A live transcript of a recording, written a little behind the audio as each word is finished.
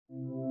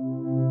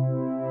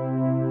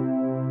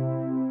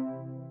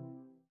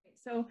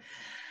So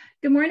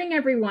good morning,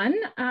 everyone.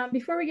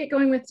 Before we get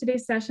going with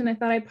today's session, I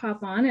thought I'd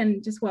pop on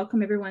and just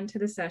welcome everyone to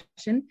the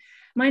session.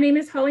 My name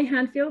is Holly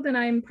Hanfield, and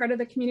I'm part of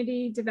the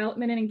Community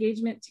Development and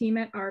Engagement team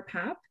at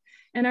RPAP.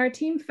 And our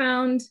team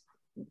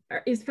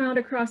is found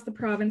across the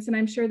province, and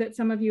I'm sure that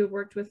some of you have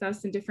worked with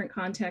us in different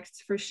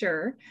contexts for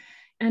sure.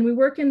 And we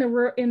work in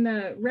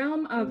the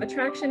realm of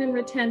attraction and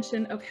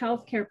retention of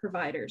healthcare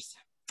providers.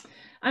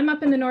 I'm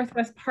up in the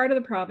northwest part of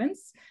the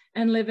province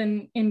and live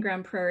in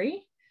Grand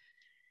Prairie,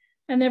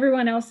 and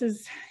everyone else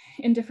is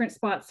in different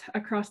spots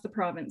across the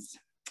province.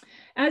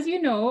 As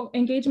you know,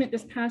 engagement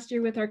this past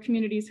year with our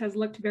communities has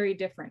looked very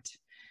different,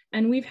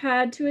 and we've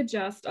had to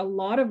adjust a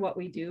lot of what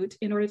we do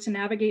in order to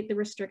navigate the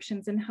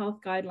restrictions and health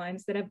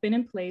guidelines that have been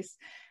in place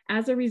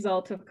as a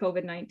result of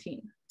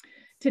COVID-19.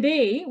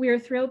 Today, we are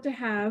thrilled to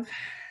have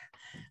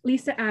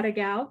Lisa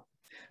Attigal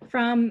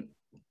from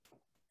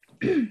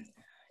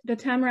the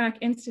Tamarack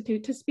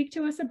Institute to speak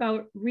to us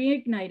about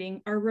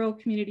reigniting our rural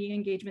community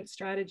engagement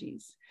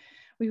strategies.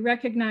 We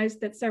recognize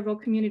that several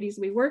communities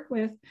we work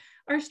with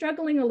are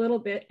struggling a little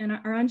bit and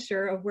are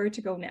unsure of where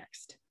to go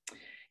next.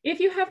 If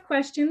you have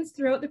questions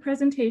throughout the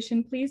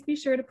presentation, please be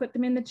sure to put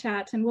them in the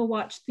chat, and we'll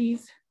watch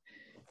these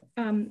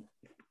and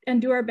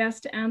do our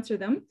best to answer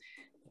them.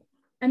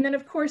 And then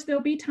of course,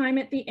 there'll be time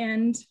at the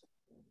end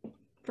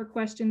for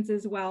questions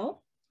as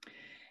well.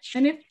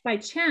 And if by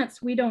chance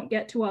we don't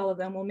get to all of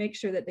them, we'll make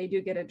sure that they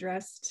do get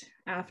addressed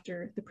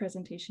after the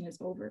presentation is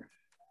over.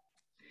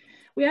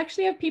 We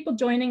actually have people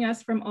joining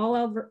us from all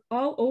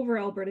over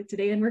Alberta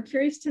today, and we're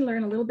curious to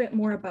learn a little bit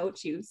more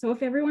about you. So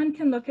if everyone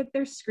can look at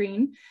their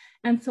screen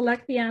and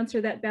select the answer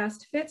that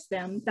best fits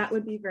them, that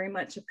would be very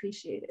much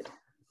appreciated.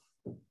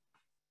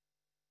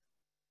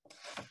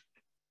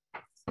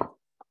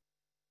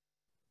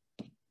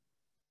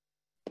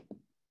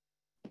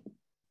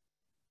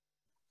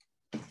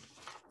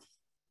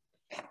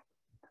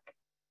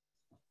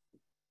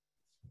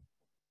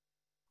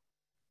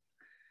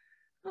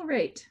 All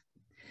right.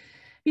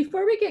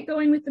 Before we get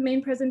going with the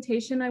main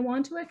presentation, I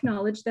want to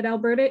acknowledge that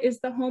Alberta is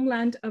the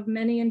homeland of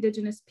many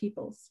Indigenous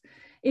peoples.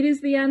 It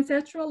is the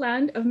ancestral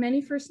land of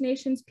many First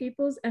Nations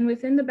peoples, and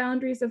within the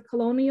boundaries of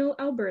colonial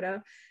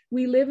Alberta,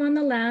 we live on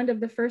the land of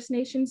the First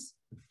Nations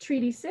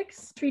Treaty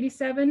 6, Treaty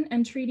 7,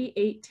 and Treaty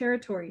 8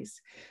 territories.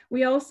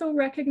 We also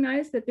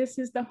recognize that this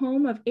is the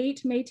home of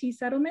 8 Métis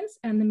settlements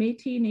and the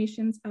Métis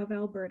Nations of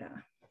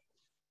Alberta.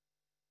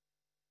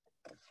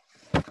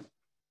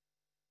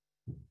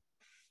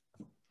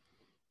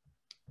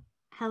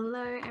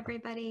 Hello,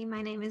 everybody.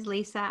 My name is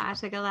Lisa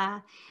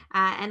Attigal,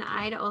 and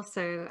I'd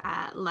also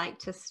like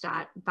to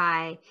start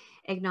by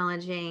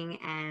acknowledging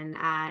and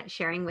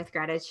sharing with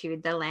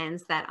gratitude the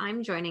lands that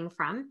I'm joining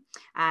from.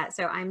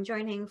 So I'm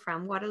joining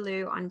from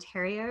Waterloo,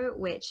 Ontario,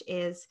 which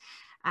is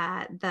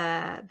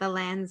the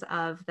lands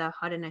of the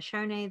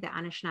Haudenosaunee, the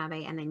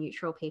Anishinaabe, and the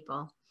Neutral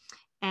people.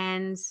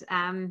 And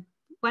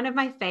one of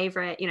my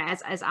favorite,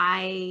 as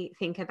I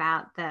think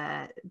about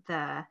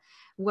the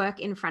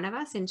work in front of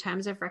us in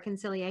terms of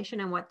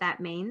reconciliation and what that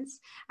means,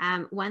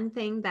 one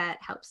thing that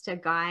helps to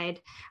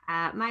guide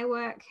my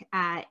work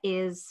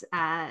is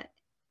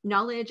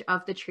knowledge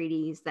of the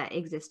treaties that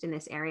exist in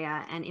this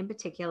area. And in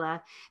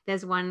particular,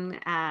 there's one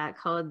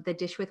called the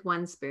Dish with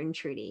One Spoon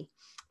Treaty.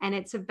 And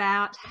it's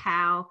about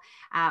how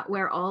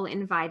we're all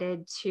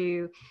invited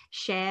to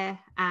share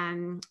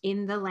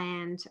in the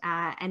land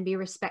and be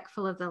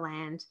respectful of the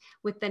land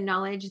with the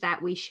knowledge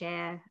that we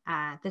share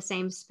the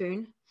same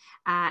spoon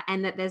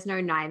and that there's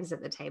no knives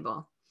at the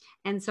table.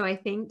 And so I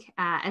think,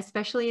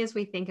 especially as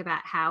we think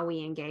about how we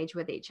engage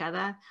with each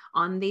other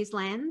on these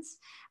lands,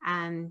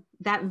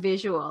 that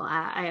visual,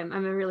 I'm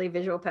a really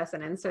visual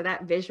person. And so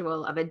that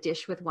visual of a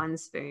dish with one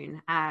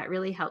spoon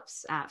really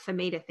helps for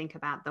me to think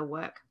about the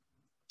work.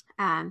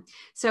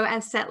 So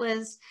as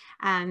settlers,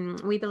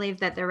 we believe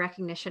that the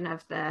recognition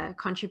of the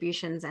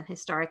contributions and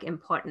historic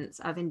importance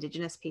of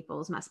Indigenous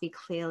peoples must be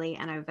clearly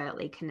and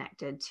overtly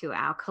connected to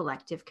our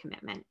collective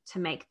commitment to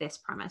make this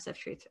promise of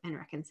truth and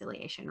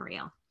reconciliation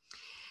real.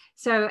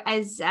 So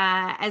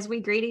as we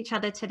greet each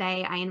other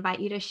today, I invite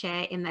you to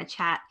share in the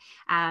chat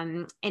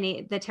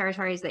the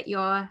territories that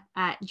you're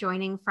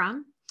joining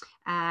from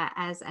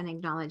as an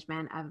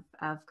acknowledgement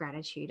of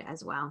gratitude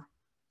as well.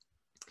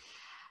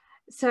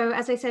 So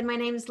as I said, my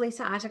name is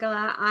Lisa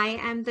Attigal. I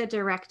am the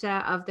director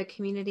of the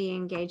community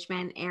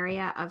engagement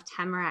area of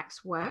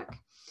Tamarack's work.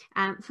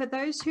 For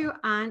those who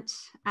aren't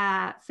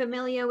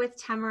familiar with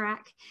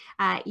Tamarack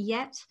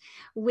yet,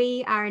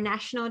 we are a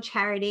national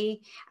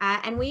charity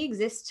and we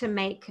exist to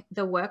make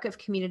the work of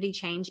community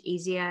change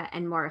easier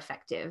and more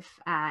effective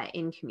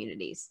in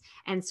communities.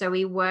 And so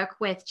we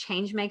work with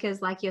change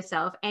makers like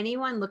yourself,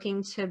 anyone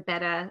looking to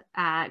better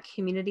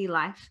community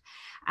life,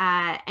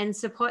 and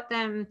support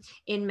them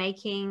in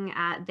making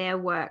their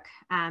work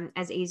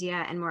as easier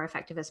and more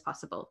effective as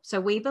possible. So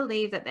we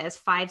believe that there's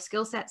 5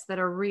 skill sets that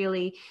are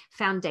really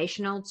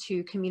foundational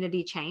to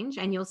community change,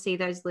 and you'll see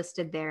those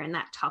listed there in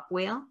that top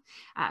wheel: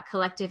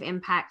 collective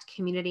impact,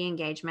 community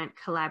engagement,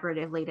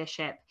 collaborative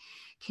leadership,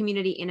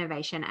 community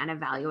innovation, and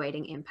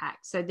evaluating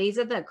impact. So these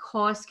are the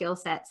core skill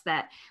sets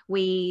that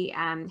we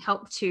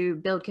help to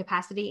build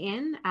capacity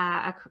in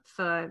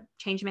for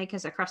change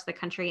makers across the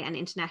country and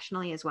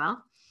internationally as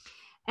well.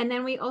 And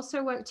then we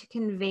also work to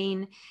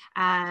convene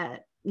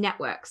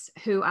networks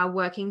who are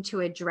working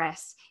to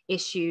address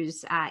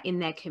issues in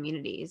their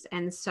communities.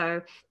 And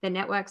so the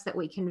networks that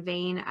we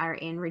convene are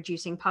in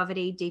reducing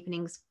poverty,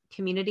 deepening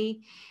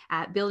community,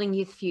 building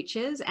youth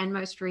futures, and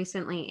most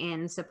recently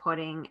in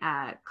supporting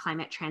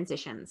climate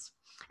transitions.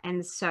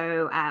 And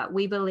so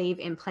we believe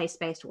in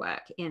place-based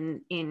work,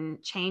 in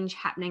change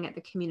happening at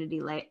the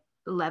community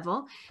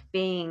level,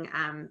 being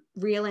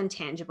real and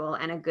tangible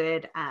and a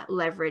good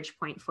leverage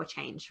point for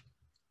change.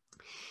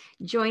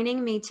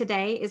 Joining me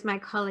today is my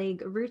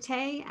colleague Rute,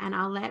 and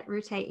I'll let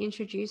Rute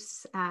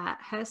introduce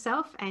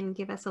herself and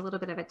give us a little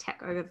bit of a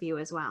tech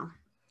overview as well.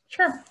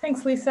 Sure,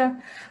 thanks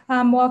Lisa.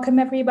 Welcome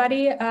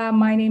everybody.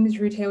 My name is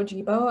Rute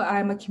Ojibo.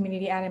 I'm a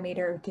community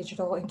animator of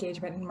digital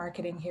engagement and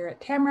marketing here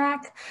at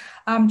Tamarack.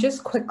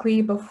 Just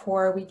quickly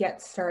before we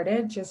get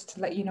started, just to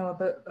let you know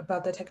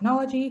about the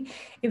technology,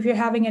 if you're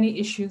having any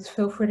issues,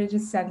 feel free to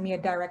just send me a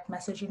direct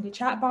message in the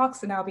chat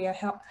box and I'll be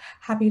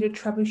happy to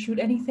troubleshoot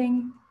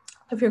anything.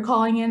 If you're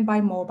calling in by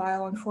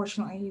mobile,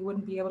 unfortunately, you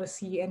wouldn't be able to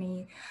see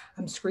any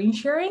screen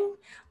sharing,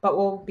 but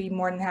we'll be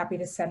more than happy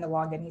to send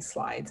along any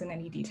slides and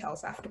any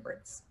details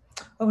afterwards.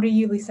 Over to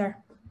you, Lisa.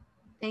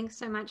 Thanks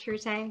so much,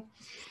 Rute. And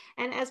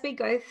as we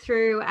go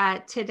through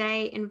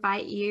today,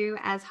 invite you,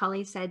 as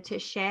Holly said, to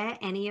share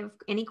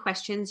any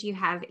questions you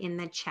have in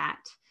the chat.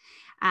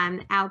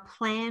 Our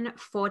plan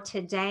for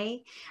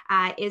today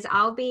is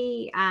I'll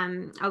be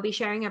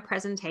sharing a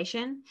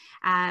presentation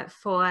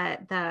for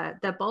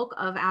the bulk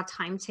of our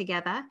time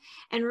together,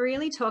 and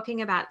really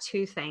talking about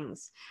two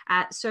things.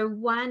 So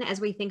one, as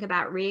we think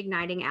about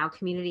reigniting our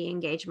community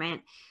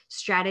engagement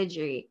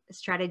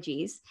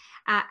strategies,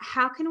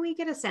 how can we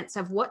get a sense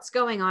of what's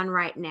going on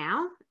right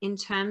now in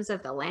terms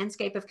of the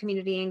landscape of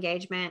community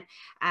engagement,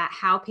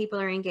 how people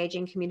are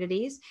engaging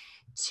communities,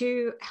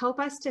 to help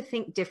us to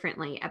think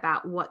differently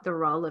about what the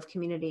role of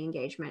community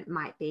engagement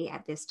might be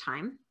at this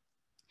time.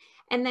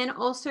 And then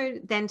also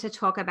then to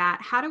talk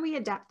about how do we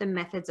adapt the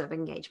methods of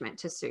engagement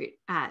to suit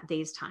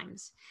these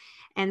times.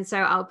 And so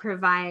I'll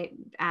provide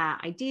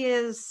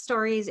ideas,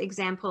 stories,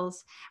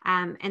 examples,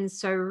 and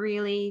so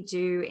really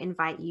do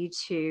invite you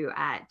to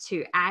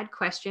add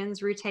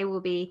questions. Rute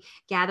will be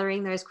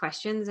gathering those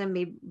questions and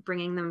be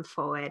bringing them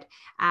forward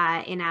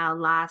in our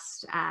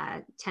last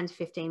 10 to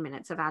 15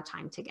 minutes of our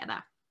time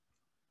together.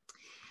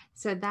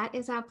 So that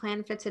is our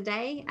plan for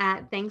today.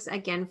 Thanks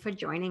again for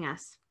joining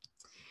us.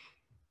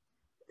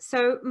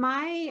 So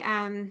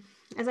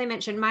as I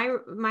mentioned,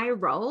 my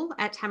role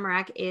at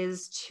Tamarack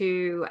is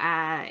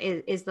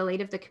the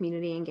lead of the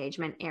community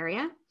engagement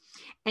area.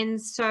 And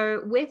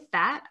so with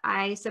that,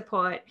 I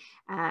support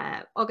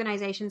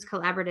organizations,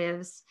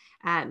 collaboratives,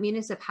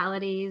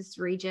 municipalities,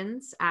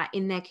 regions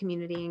in their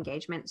community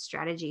engagement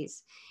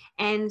strategies.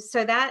 And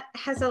so that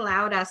has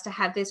allowed us to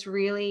have this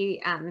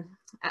really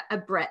a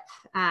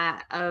breadth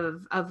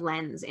of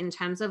lens in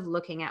terms of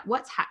looking at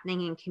what's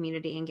happening in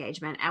community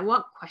engagement and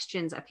what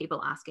questions are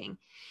people asking.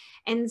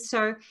 And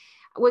so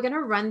we're going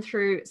to run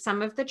through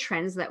some of the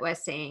trends that we're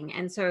seeing.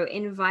 And so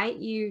invite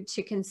you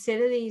to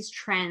consider these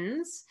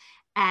trends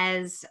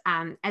as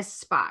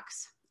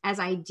sparks, as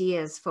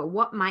ideas for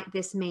what might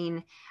this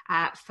mean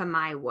for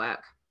my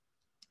work.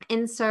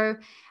 And so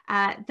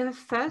the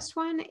first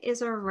one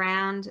is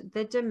around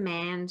the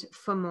demand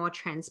for more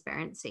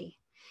transparency.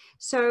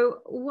 So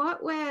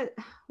what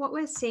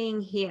we're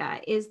seeing here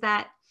is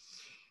that,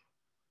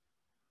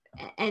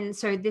 and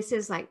so this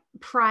is like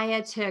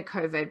prior to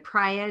COVID,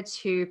 prior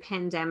to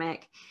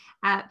pandemic,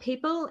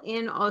 people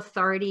in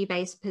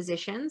authority-based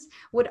positions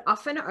would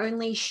often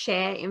only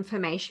share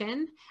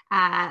information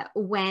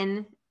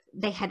when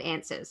they had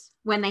answers,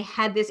 when they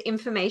had this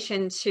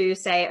information to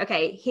say,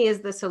 okay, here's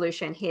the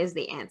solution, here's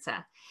the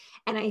answer.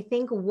 And I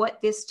think what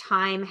this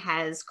time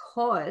has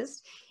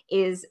caused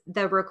is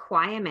the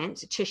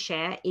requirement to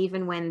share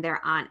even when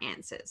there aren't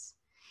answers.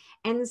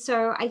 And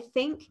so I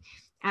think,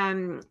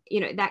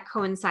 that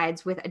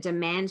coincides with a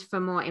demand for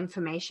more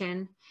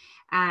information.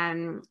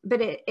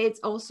 But it's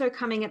also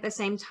coming at the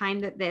same time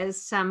that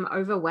there's some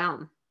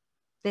overwhelm.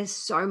 There's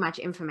so much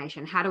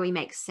information. How do we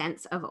make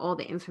sense of all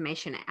the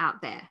information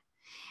out there?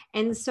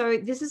 And so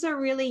this is a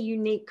really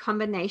unique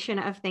combination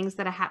of things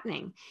that are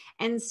happening.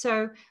 And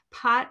so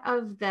part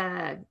of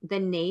the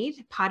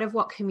need, part of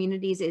what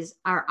communities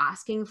are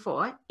asking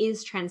for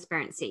is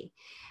transparency.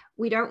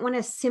 We don't want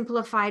a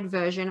simplified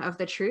version of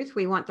the truth.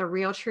 We want the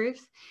real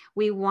truth.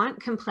 We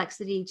want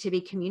complexity to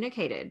be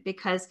communicated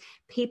because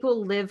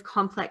people live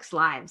complex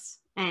lives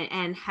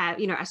and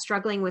have, are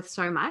struggling with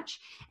so much.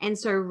 And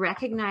so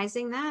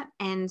recognizing that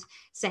and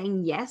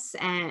saying yes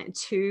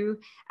to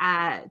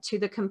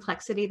the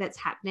complexity that's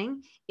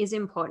happening is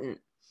important.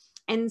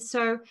 And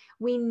so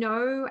we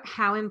know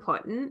how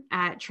important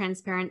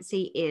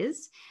transparency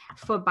is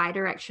for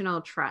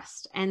bidirectional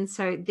trust. And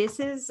so this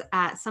is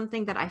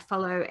something that I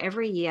follow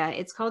every year.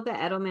 It's called the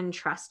Edelman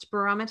Trust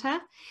Barometer,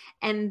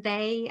 and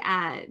they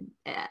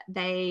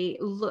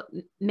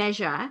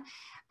measure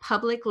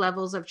public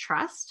levels of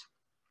trust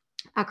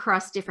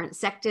across different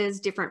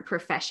sectors, different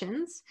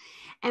professions.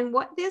 And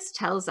what this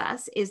tells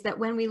us is that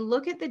when we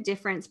look at the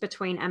difference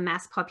between a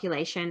mass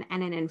population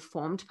and an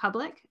informed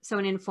public, so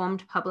an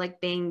informed public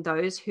being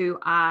those who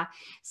are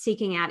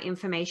seeking out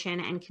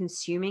information and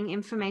consuming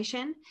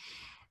information,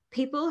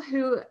 people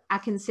who are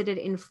considered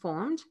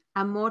informed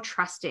are more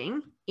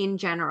trusting in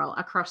general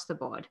across the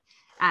board.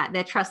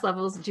 Their trust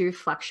levels do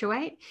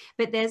fluctuate,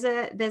 but there's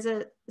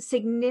a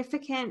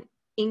significant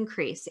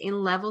increase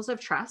in levels of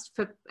trust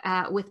for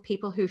with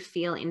people who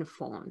feel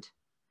informed.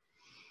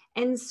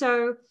 And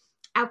so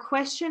our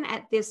question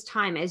at this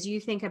time, as you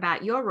think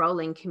about your role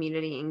in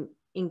community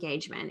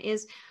engagement,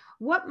 is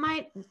what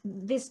might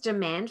this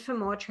demand for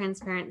more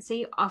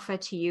transparency offer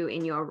to you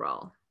in your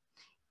role?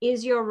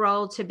 Is your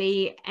role to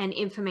be an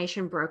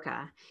information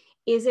broker?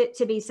 Is it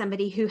to be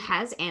somebody who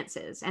has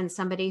answers and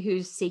somebody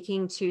who's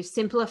seeking to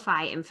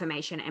simplify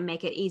information and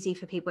make it easy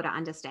for people to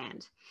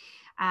understand?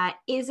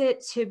 Is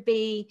it to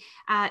be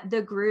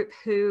the group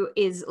who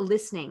is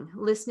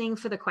listening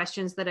for the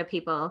questions that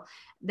people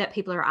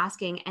are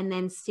asking, and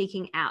then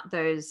seeking out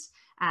those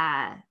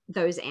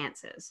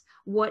answers?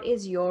 What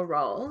is your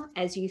role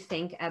as you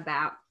think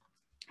about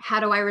how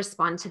do I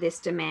respond to this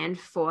demand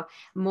for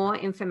more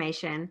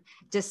information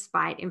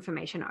despite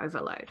information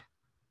overload?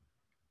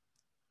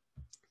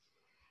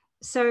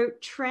 So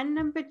trend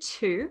number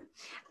 2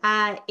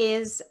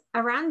 is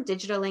around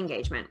digital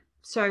engagement.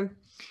 So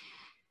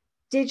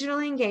digital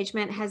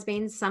engagement has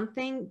been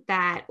something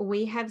that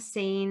we have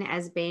seen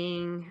as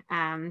being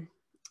an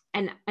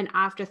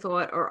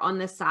afterthought or on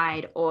the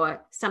side,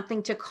 or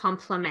something to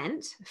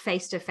complement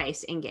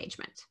face-to-face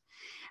engagement.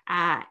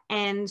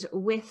 And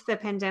with the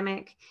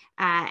pandemic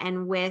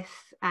and with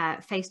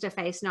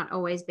face-to-face not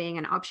always being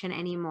an option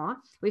anymore,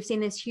 we've seen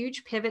this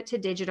huge pivot to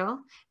digital.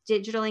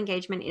 Digital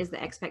engagement is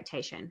the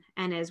expectation.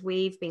 And as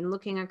we've been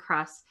looking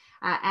across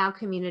our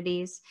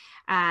communities,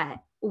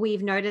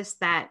 we've noticed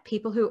that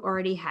people who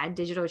already had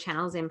digital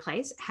channels in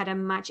place had a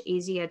much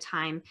easier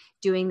time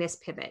doing this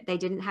pivot. They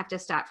didn't have to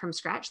start from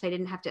scratch. They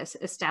didn't have to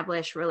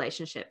establish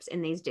relationships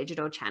in these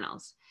digital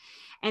channels.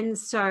 And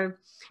so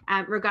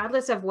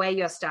regardless of where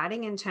you're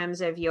starting in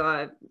terms of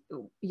your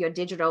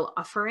digital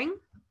offering,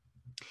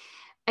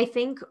 I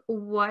think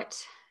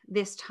what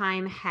this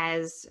time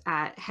has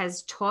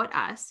taught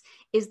us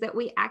is that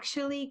we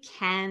actually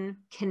can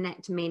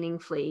connect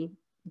meaningfully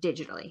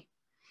digitally.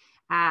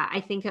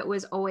 I think it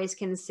was always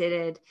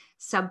considered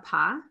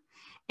subpar.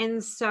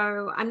 And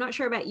so I'm not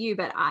sure about you,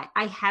 but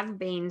I have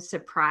been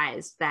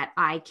surprised that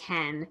I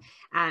can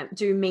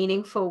do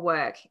meaningful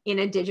work in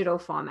a digital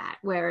format,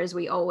 whereas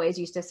we always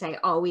used to say,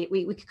 oh,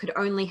 we could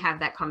only have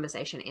that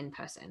conversation in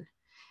person.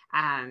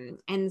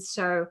 And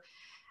so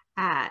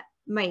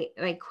my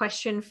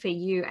question for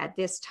you at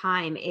this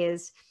time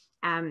is,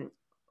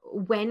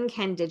 when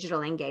can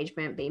digital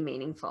engagement be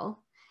meaningful?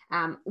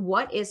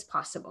 What is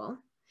possible?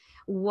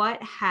 What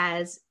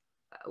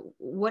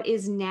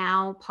is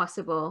now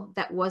possible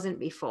that wasn't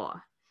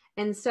before?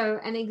 And so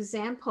an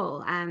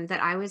example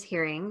that I was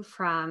hearing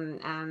from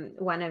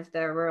one of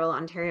the rural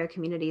Ontario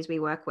communities we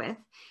work with,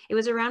 it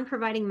was around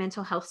providing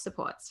mental health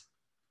supports.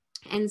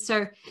 And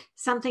so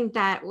something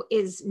that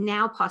is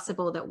now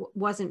possible that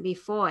wasn't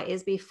before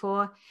is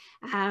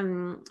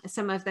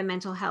some of the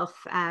mental health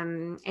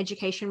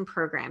education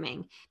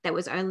programming that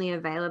was only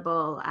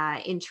available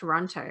in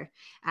Toronto.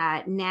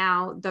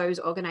 Now those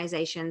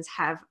organizations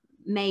have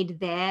made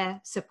their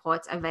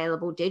supports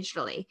available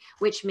digitally,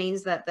 which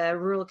means that the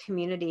rural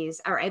communities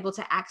are able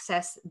to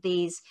access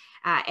these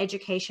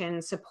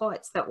education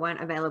supports that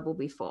weren't available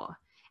before.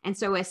 And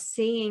so we're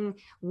seeing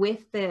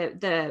with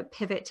the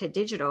pivot to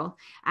digital,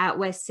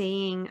 we're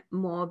seeing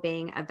more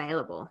being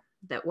available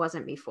that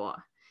wasn't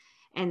before.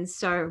 And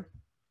so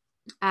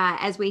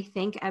as we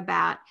think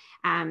about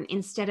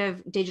instead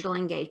of digital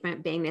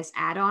engagement being this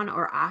add-on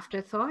or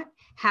afterthought,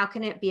 how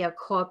can it be a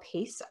core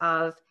piece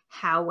of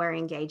how we're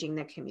engaging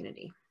the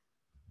community?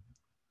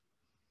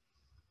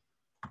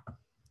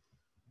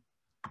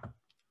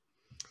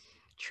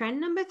 Trend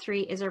number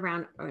 3 is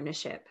around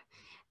ownership.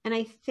 And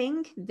I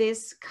think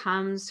this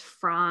comes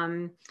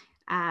from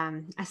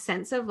a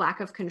sense of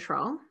lack of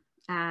control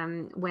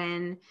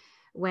when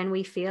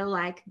we feel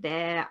like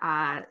there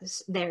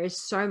is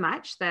so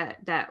much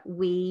that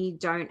we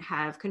don't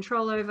have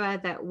control over,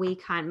 that we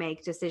can't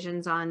make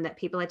decisions on, that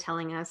people are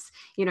telling us,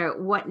 you know,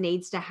 what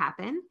needs to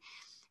happen.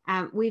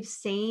 We've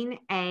seen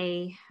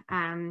a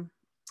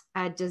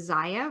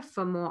desire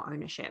for more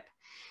ownership.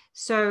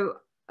 So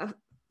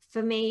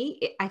For me,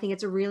 I think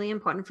it's really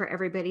important for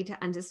everybody to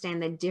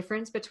understand the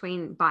difference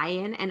between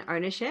buy-in and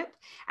ownership,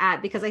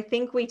 because I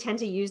think we tend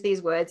to use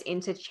these words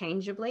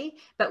interchangeably,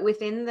 but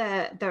within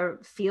the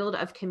field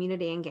of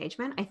community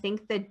engagement, I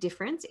think the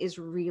difference is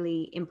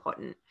really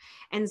important.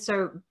 And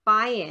so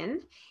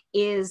buy-in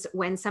is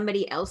when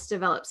somebody else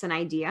develops an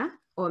idea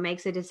or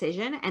makes a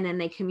decision, and then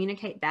they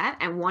communicate that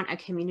and want a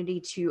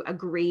community to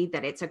agree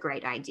that it's a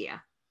great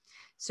idea.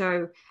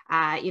 So,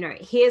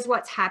 here's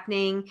what's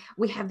happening.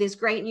 We have this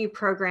great new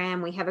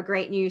program. We have a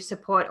great new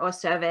support or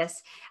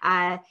service.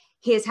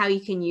 Here's how you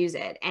can use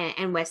it.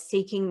 And we're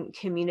seeking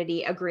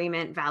community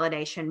agreement,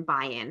 validation,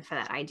 buy-in for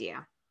that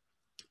idea.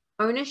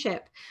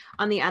 Ownership,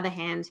 on the other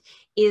hand,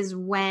 is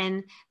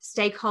when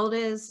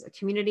stakeholders,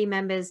 community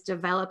members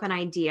develop an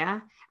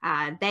idea.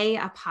 They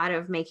are part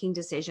of making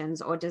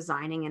decisions or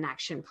designing an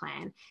action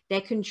plan.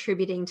 They're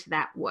contributing to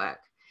that work.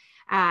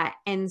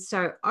 And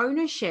so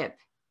ownership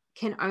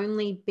can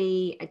only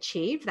be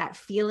achieved, that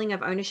feeling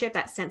of ownership,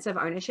 that sense of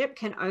ownership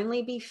can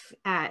only be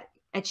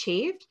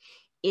achieved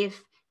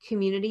if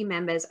community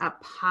members are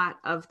part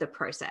of the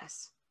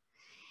process.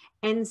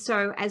 And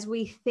so as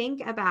we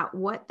think about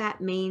what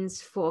that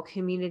means for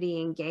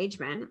community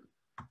engagement,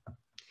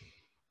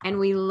 and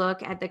we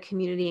look at the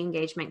community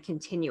engagement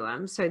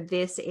continuum, so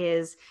this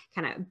is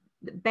kind of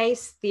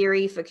base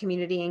theory for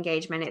community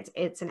engagement.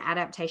 It's an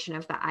adaptation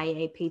of the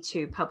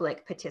IAP2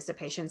 public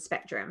participation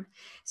spectrum.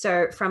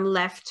 So from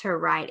left to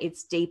right,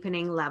 it's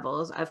deepening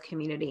levels of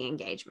community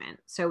engagement.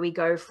 So we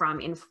go from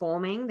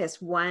informing, this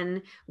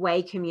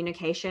one-way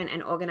communication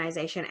and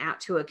organization out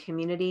to a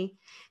community.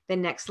 The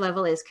next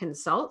level is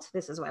consult.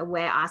 This is where we're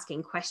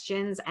asking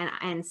questions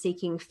and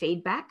seeking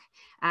feedback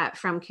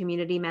from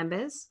community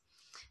members.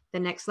 The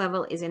next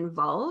level is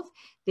involve.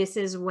 This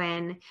is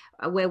when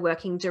we're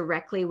working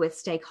directly with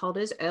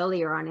stakeholders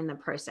earlier on in the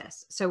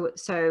process.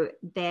 So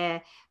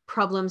they're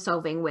problem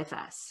solving with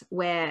us.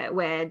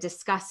 We're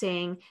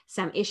discussing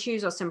some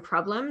issues or some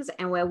problems,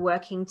 and we're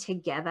working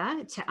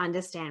together to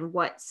understand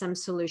what some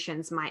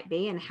solutions might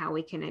be and how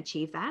we can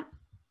achieve that.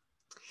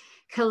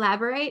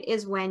 Collaborate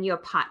is when you're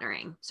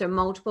partnering. So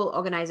multiple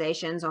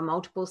organizations or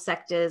multiple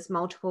sectors,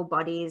 multiple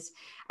bodies,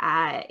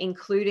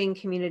 including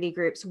community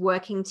groups,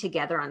 working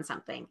together on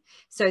something.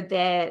 So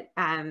they're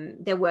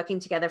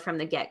working together from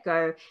the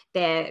get-go.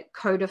 They're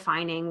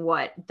co-defining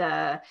what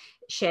the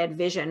shared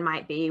vision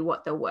might be,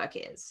 what the work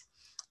is.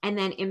 And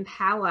then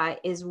empower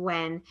is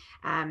when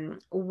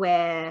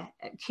where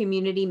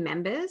community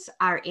members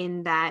are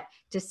in that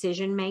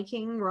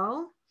decision-making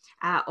role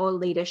or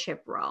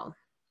leadership role.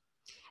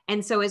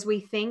 And so as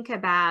we think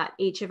about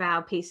each of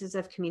our pieces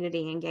of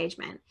community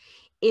engagement,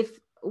 if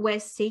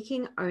we're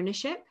seeking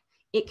ownership,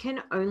 it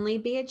can only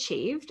be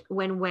achieved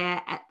when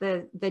we're at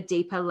the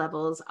deeper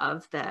levels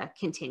of the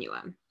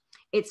continuum.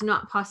 It's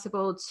not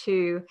possible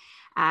to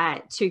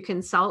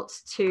consult,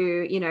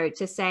 to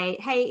say,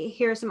 hey,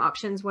 here are some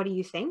options, what do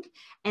you think?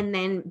 And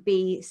then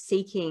be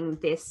seeking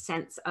this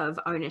sense of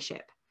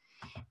ownership.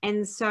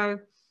 And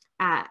so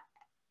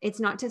it's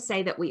not to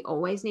say that we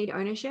always need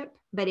ownership,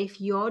 but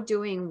if you're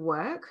doing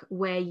work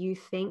where you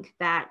think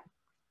that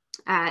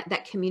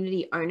that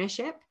community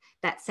ownership,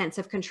 that sense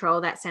of control,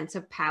 that sense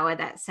of power,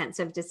 that sense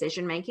of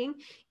decision-making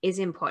is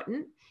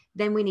important,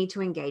 then we need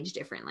to engage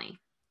differently.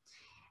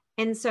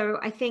 And so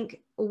I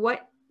think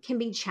what can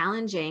be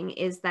challenging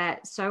is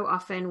that so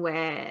often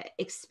we're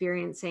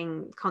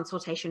experiencing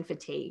consultation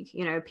fatigue.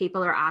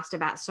 People are asked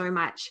about so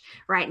much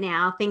right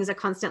now. Things are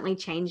constantly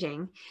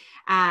changing.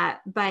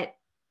 But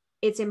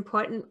it's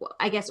important,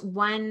 I guess,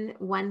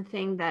 one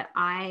thing that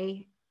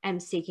I am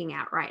seeking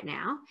out right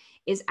now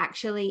is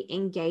actually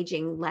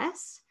engaging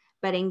less,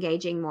 but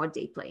engaging more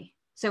deeply.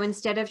 So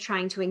instead of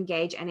trying to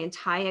engage an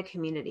entire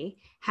community,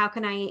 how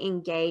can I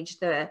engage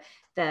the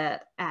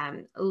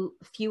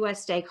fewer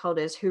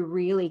stakeholders who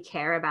really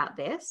care about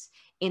this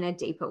in a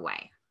deeper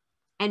way?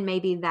 And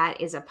maybe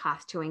that is a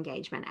path to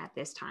engagement at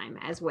this time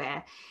as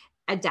we're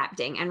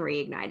adapting and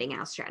reigniting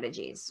our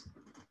strategies.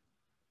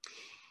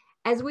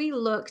 As we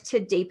look to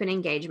deepen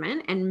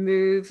engagement and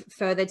move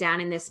further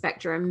down in this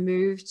spectrum,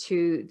 move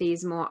to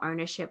these more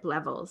ownership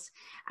levels,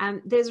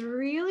 there's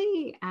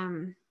really,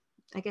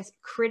 I guess,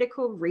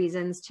 critical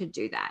reasons to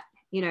do that.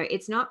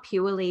 It's not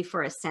purely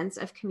for a sense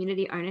of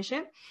community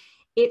ownership.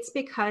 It's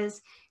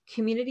because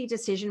community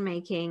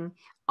decision-making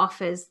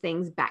offers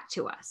things back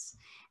to us.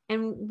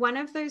 And one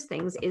of those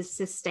things is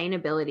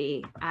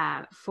sustainability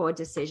for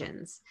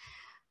decisions.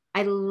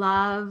 I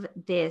love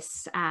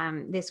this,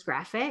 this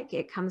graphic.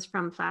 It comes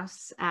from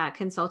Plus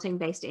Consulting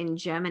based in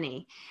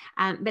Germany,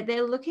 but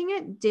they're looking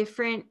at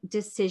different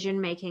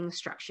decision-making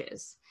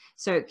structures.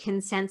 So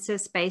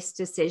consensus-based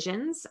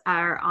decisions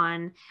are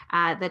on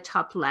the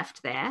top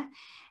left there.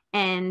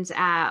 And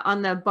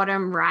on the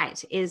bottom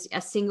right is a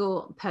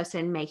single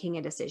person making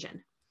a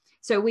decision.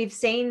 So we've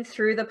seen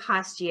through the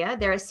past year,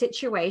 there are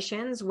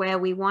situations where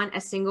we want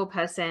a single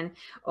person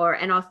or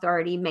an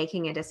authority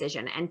making a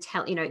decision and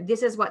tell,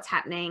 this is what's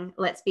happening.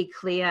 Let's be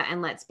clear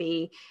and let's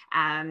be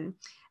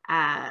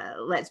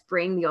let's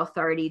bring the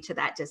authority to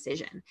that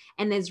decision.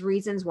 And there's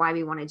reasons why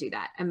we want to do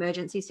that.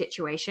 Emergency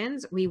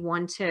situations, we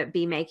want to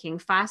be making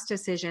fast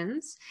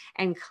decisions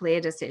and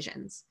clear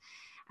decisions.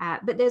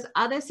 But there's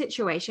other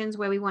situations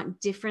where we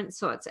want different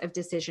sorts of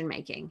decision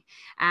making.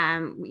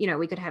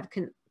 We could have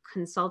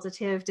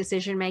consultative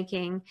decision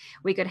making.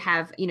 We could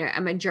have,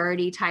 a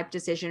majority type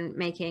decision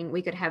making.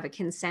 We could have a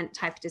consent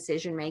type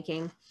decision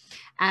making.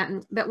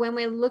 But when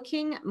we're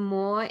looking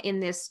more in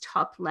this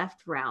top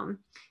left realm,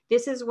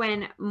 this is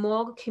when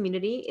more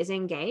community is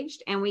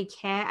engaged and we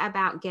care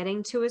about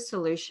getting to a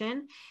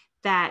solution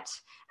that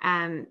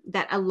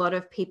a lot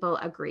of people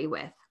agree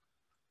with.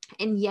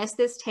 And yes,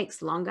 this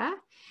takes longer,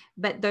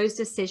 but those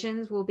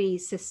decisions will be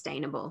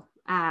sustainable,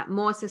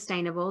 more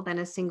sustainable than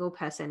a single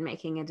person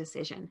making a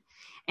decision.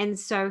 And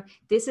so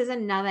this is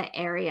another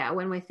area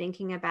when we're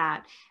thinking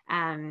about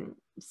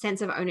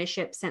sense of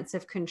ownership, sense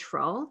of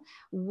control.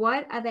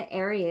 What are the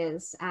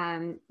areas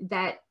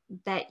that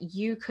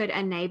you could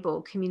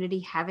enable community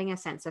having a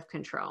sense of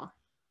control,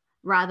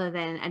 rather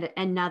than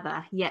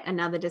yet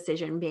another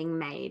decision being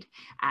made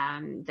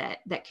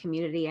that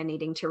community are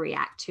needing to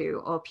react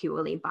to or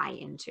purely buy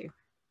into?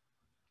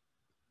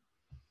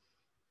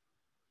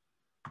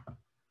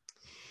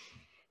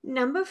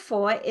 Number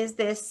 4 is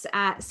this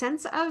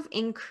sense of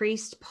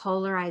increased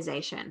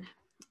polarization.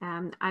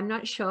 I'm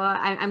not sure,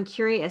 I'm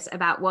curious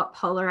about what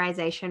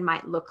polarization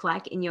might look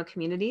like in your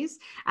communities.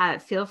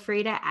 Feel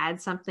free to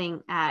add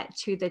something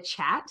to the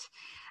chat.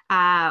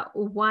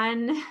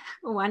 One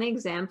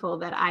example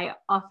that I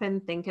often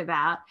think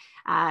about,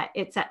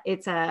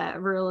 it's a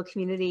rural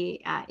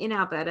community in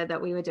Alberta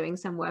that we were doing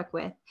some work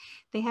with.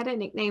 They had a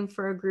nickname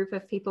for a group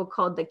of people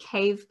called the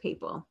Cave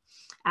People,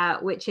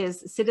 which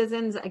is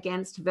citizens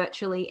against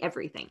virtually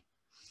everything.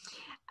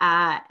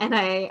 And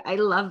I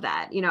love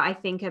that. I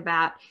think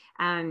about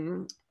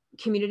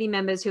community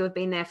members who have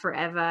been there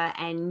forever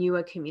and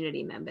newer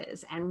community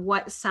members, and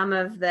what some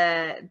of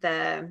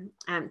the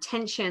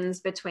tensions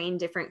between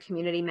different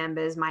community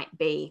members might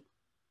be.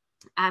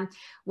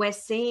 We're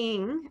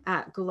seeing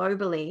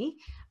globally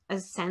a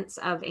sense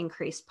of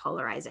increased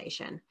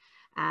polarization.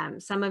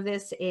 Some of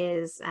this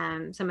is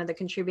some of the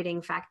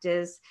contributing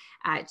factors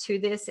to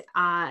this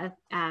are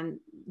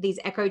these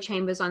echo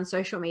chambers on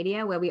social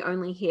media, where we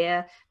only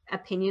hear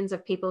opinions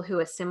of people who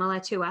are similar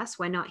to us.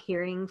 We're not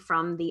hearing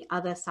from the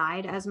other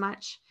side as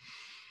much.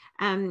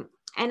 And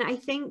I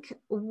think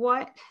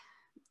where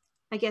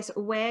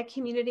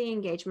community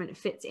engagement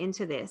fits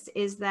into this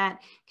is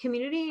that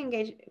community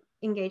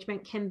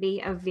engagement can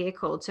be a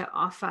vehicle to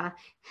offer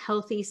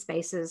healthy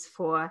spaces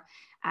for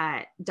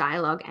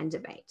dialogue and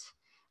debate.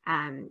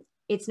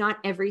 It's not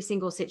every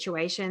single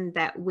situation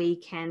that we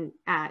can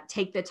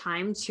take the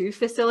time to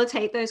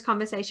facilitate those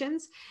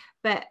conversations,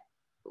 but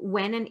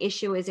when an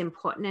issue is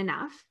important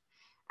enough,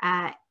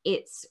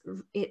 it's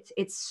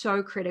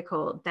so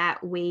critical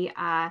that we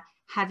are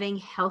having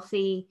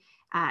healthy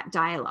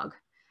dialogue,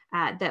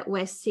 that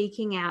we're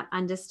seeking out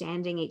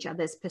understanding each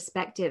other's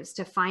perspectives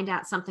to find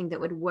out something that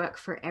would work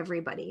for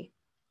everybody.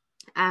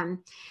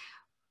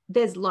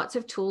 There's lots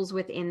of tools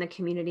within the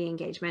community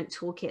engagement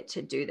toolkit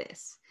to do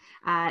this.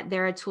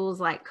 There are tools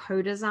like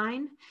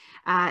co-design.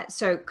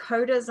 So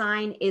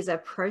co-design is a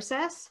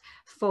process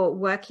for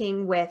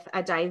working with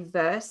a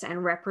diverse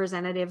and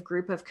representative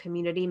group of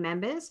community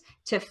members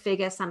to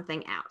figure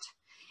something out.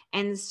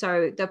 And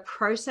so the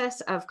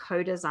process of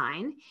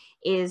co-design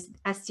is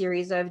a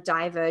series of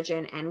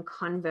divergent and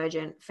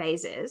convergent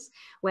phases,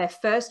 where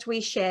first we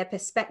share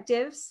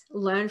perspectives,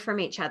 learn from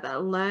each other,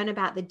 learn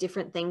about the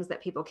different things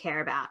that people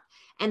care about.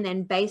 And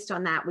then based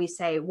on that, we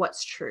say,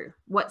 what's true?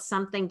 What's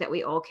something that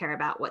we all care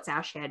about? What's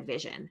our shared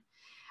vision?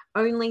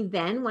 Only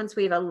then, once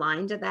we've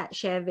aligned to that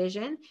shared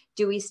vision,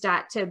 do we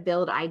start to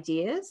build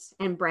ideas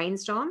and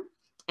brainstorm,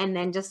 and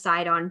then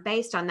decide on,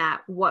 based on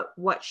that,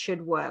 what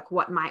should work,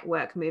 what might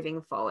work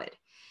moving forward.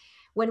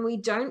 When we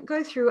don't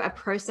go through a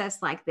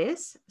process like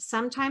this,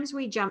 sometimes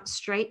we jump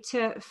straight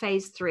to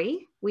phase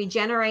 3. We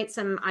generate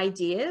some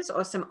ideas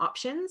or some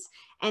options,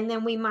 and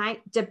then we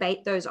might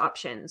debate those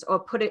options or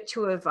put it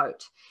to a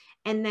vote.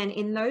 And then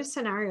in those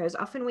scenarios,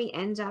 often we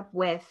end up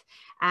with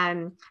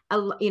a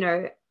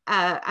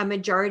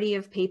majority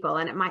of people,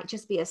 and it might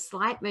just be a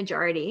slight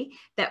majority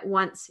that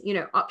wants,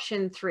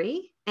 option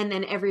 3, and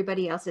then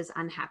everybody else is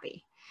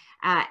unhappy.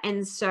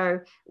 And so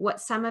what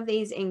some of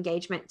these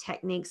engagement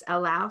techniques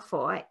allow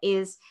for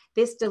is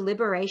this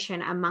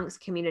deliberation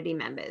amongst community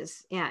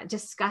members,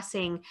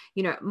 discussing,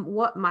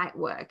 what might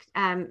work,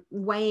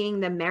 weighing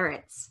the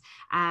merits,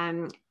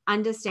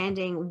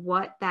 understanding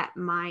what that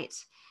might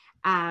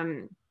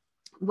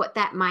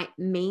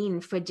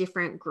mean for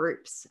different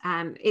groups.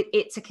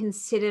 It's a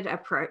considered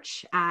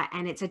approach,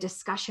 and it's a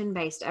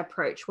discussion-based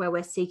approach where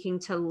we're seeking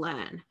to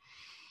learn.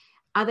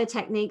 Other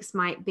techniques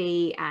might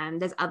be,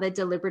 there's other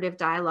deliberative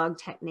dialogue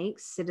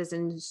techniques,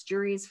 citizens'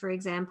 juries, for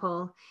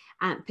example,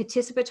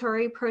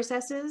 participatory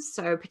processes.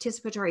 So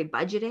participatory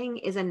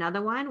budgeting is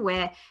another one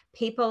where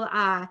people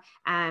are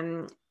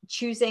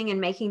choosing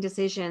and making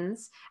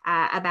decisions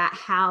about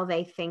how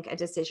they think a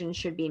decision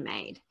should be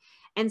made.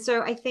 And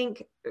so I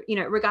think,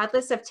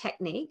 regardless of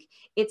technique,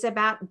 it's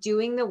about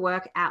doing the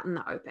work out in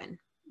the open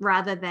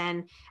rather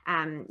than,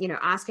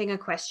 asking a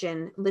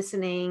question,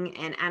 listening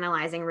and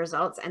analyzing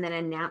results, and then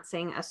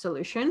announcing a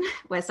solution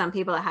where some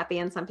people are happy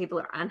and some people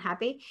are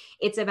unhappy.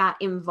 It's about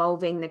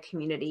involving the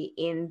community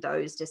in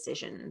those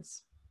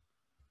decisions.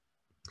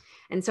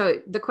 And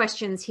so the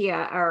questions here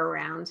are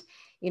around,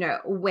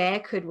 where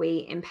could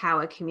we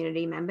empower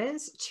community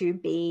members to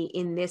be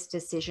in this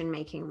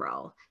decision-making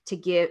role,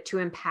 to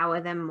empower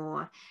them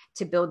more,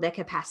 to build their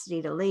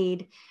capacity to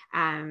lead,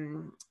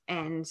 and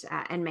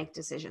make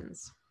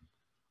decisions.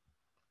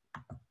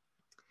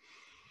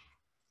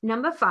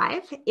 Number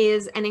 5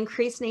 is an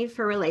increased need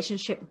for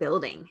relationship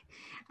building.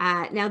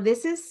 Now,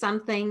 this is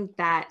something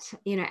that,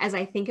 as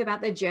I think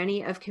about the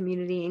journey of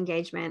community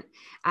engagement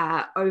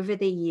over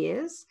the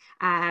years,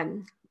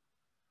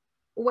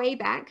 way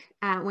back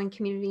when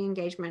community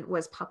engagement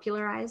was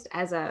popularized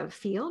as a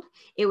field,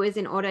 it was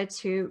in order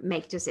to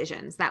make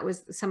decisions. That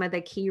was some of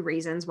the key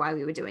reasons why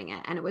we were doing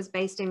it. And it was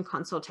based in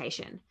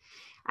consultation.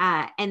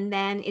 And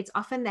then it's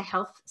often the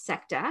health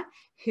sector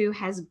who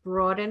has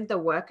broadened the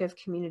work of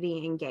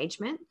community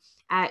engagement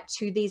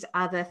to these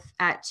other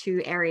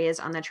 2 areas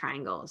on the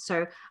triangle.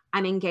 So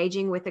I'm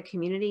engaging with the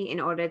community in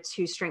order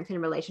to strengthen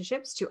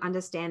relationships, to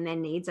understand their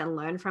needs and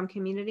learn from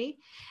community.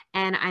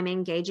 And I'm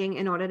engaging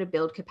in order to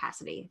build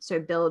capacity. So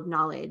build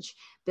knowledge,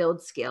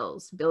 build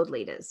skills, build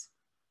leaders.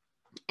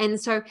 And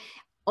so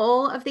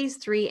all of these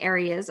 3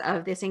 areas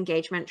of this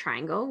engagement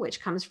triangle,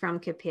 which comes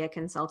from Kapir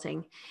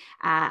Consulting,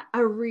 are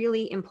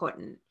really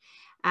important.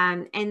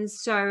 And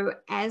so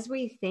as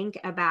we think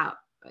about,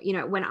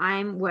 when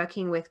I'm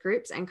working with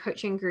groups and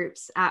coaching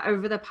groups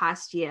over the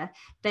past year,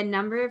 the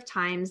number of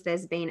times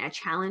there's been a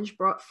challenge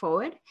brought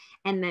forward,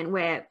 and then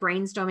we're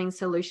brainstorming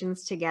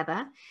solutions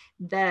together,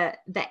 the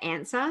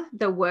answer,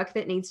 the work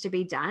that needs to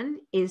be done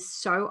is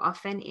so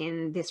often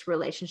in this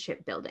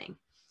relationship building.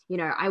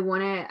 I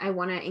want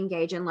to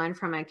engage and learn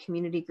from a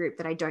community group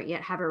that I don't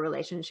yet have a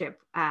relationship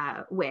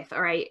with,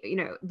 or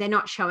they're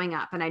not showing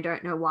up and I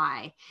don't know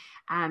why.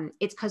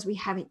 It's because we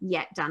haven't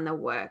yet done the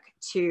work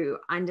to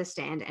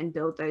understand and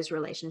build those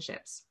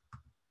relationships.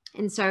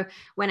 And so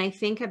when I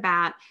think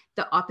about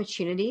the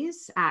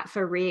opportunities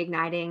for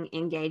reigniting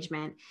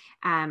engagement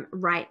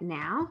right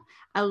now,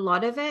 a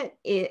lot of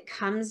it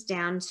comes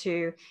down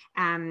to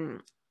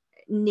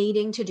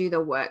needing to do the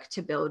work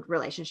to build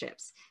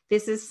relationships.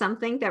 This is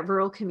something that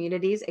rural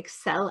communities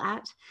excel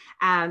at.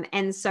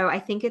 And so I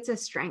think it's a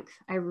strength.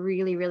 I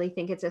really, really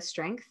think it's a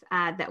strength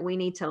that we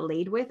need to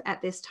lead with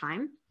at this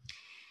time.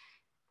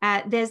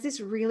 There's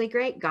this really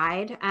great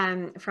guide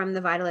from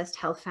the Vitalist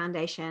Health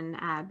Foundation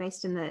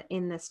based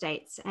in the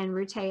States. And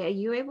Rute, are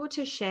you able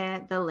to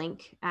share the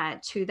link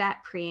to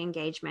that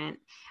pre-engagement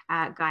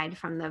guide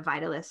from the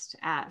Vitalist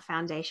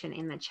Foundation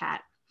in the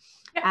chat?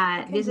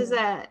 This is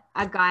a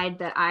guide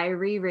that I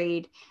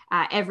reread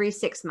every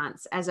 6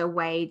 months as a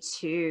way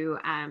to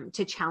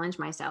challenge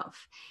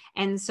myself.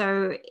 And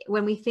so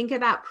when we think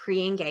about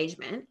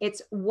pre-engagement,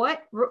 it's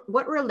what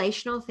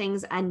relational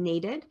things are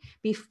needed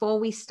before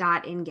we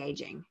start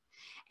engaging.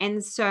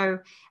 And so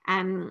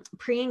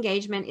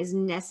pre-engagement is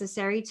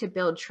necessary to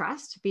build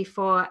trust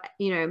before,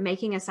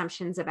 making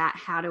assumptions about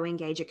how to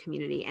engage a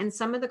community. And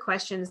some of the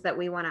questions that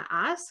we want to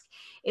ask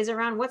is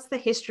around what's the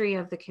history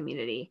of the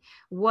community?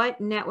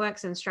 What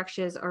networks and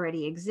structures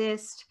already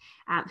exist?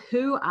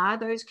 Who are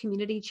those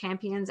community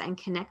champions and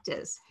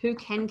connectors? Who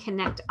can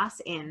connect us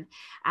in?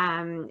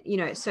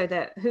 So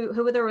that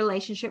who are the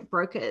relationship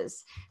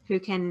brokers who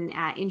can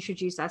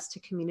introduce us to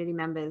community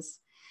members?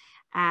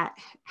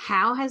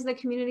 How has the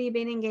community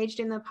been engaged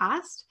in the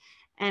past,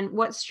 and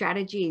what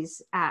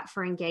strategies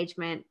for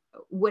engagement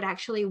would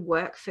actually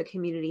work for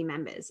community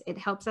members? It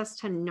helps us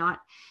to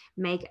not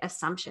make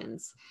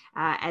assumptions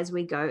as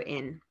we go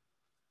in.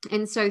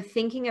 And so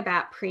thinking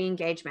about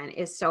pre-engagement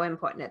is so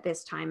important at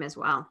this time as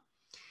well.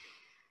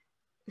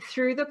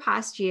 Through the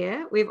past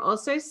year, we've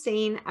also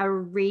seen a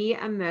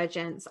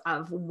re-emergence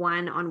of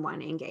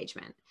one-on-one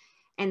engagement.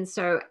 And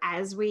so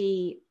as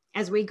we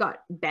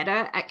got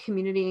better at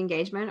community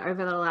engagement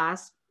over the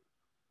last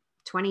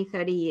 20,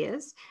 30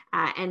 years,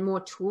 and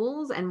more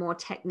tools and more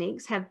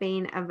techniques have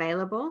been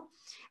available,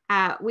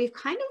 we've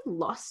kind of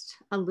lost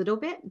a little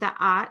bit the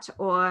art,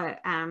 or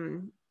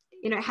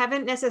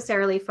haven't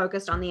necessarily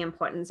focused on the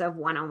importance of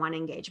one-on-one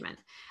engagement.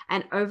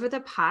 And over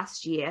the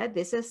past year,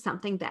 this is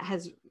something that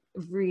has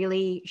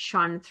really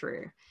shone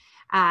through.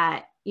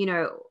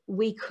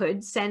 We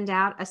could send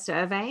out a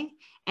survey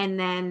and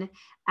then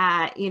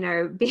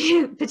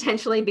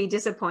potentially be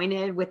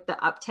disappointed with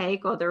the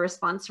uptake or the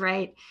response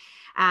rate,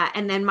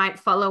 and then might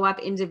follow up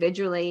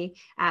individually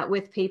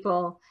with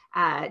people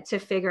to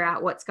figure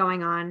out what's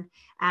going on.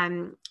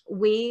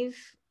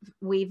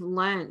 We've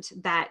learned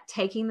that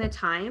taking the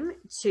time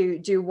to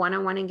do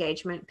one-on-one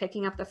engagement,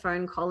 picking up the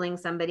phone, calling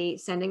somebody,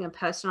 sending a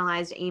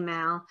personalized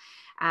email,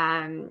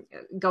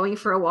 going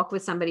for a walk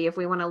with somebody if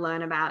we want to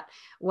learn about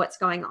what's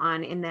going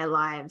on in their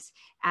lives,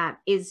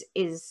 is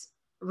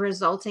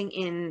resulting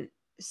in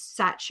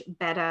such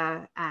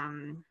better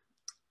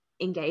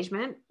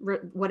engagement,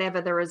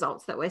 whatever the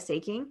results that we're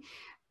seeking,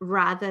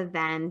 rather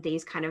than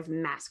these kind of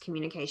mass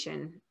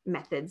communication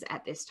methods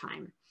at this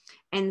time.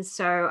 And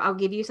so I'll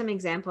give you some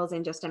examples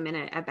in just a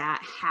minute about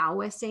how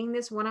we're seeing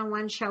this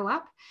one-on-one show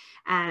up.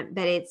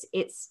 But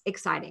it's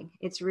exciting.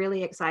 It's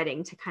really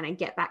exciting to kind of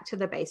get back to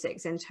the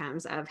basics in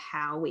terms of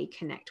how we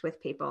connect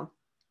with people.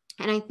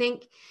 And I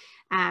think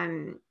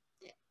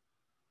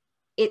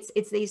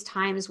it's these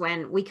times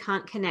when we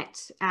can't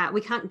connect,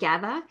 we can't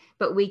gather,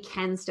 but we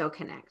can still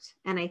connect.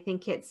 And I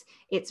think it's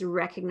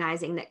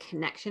recognizing that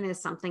connection is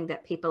something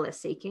that people are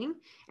seeking.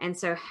 And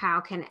so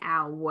how can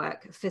our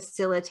work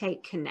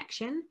facilitate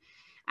connection,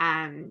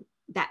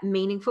 that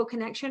meaningful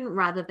connection,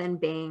 rather than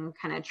being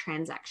kind of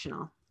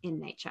transactional in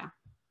nature?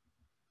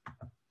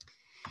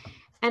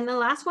 And the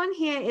last one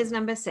here is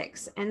number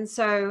 6. And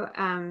so,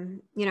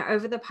 you know,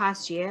 over the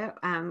past year,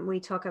 we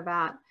talk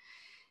about,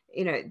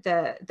 you know,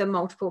 the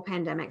multiple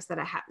pandemics that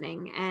are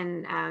happening,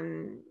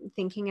 and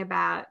thinking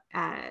about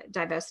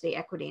diversity,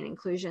 equity, and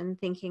inclusion,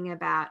 thinking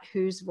about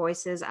whose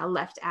voices are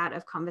left out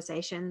of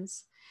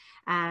conversations.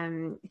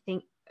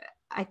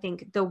 I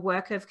think the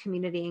work of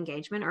community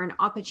engagement, or an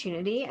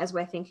opportunity as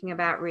we're thinking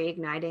about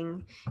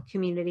reigniting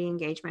community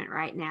engagement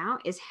right now,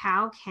 is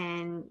how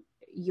can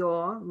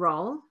your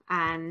role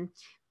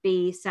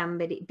be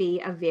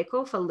a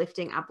vehicle for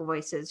lifting up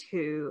voices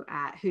who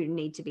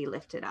need to be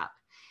lifted up.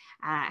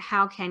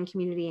 How can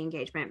community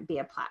engagement be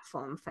a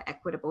platform for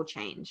equitable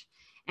change?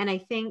 And I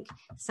think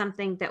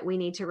something that we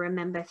need to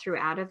remember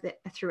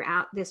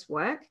throughout this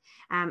work,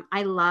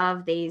 I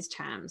love these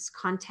terms: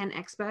 content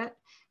expert.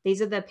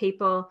 These are the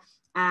people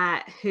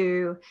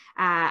who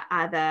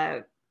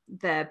are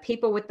the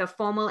people with the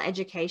formal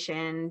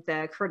education,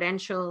 the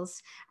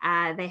credentials.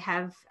 They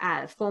have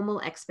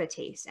formal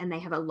expertise, and they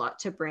have a lot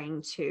to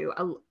bring to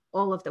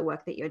all of the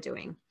work that you're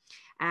doing.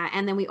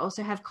 And then we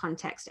also have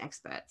context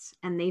experts.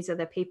 And these are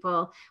the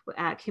people,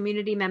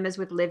 community members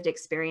with lived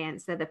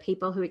experience. They're the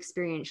people who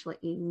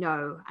experientially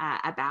know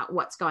about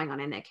what's going on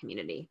in their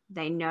community.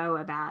 They know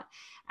about,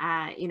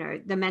 you know,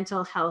 the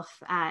mental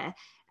health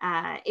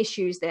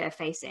issues they're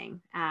facing.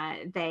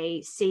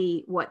 They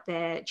see what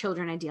their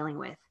children are dealing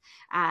with.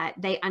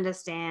 They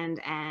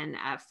understand and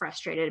are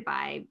frustrated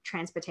by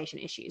transportation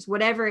issues.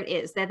 Whatever it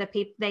is, they're the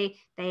people.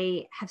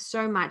 They have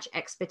so much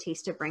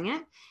expertise to bring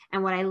it.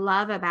 And what I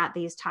love about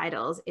these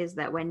titles is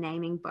that we're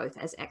naming both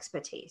as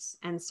expertise.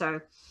 And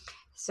so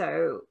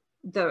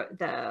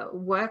the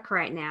work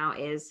right now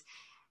is,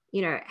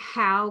 you know,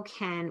 how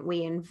can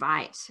we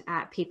invite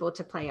people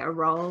to play a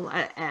role,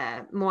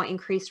 a more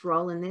increased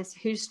role in this?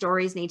 Whose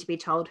stories need to be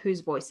told?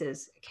 Whose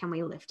voices can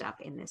we lift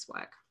up in this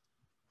work?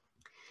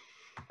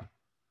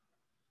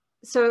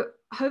 So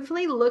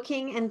hopefully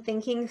looking and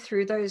thinking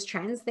through those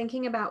trends,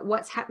 thinking about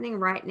what's happening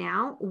right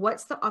now,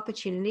 what's the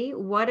opportunity,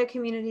 what are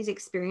communities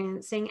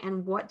experiencing,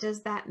 and what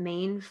does that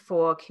mean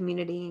for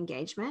community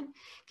engagement,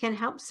 can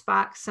help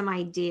spark some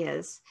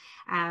ideas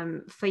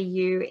for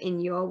you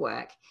in your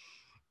work.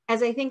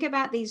 As I think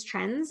about these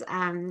trends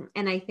and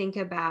I think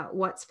about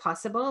what's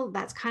possible,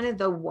 that's kind of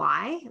the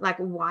why, like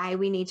why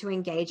we need to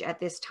engage at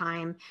this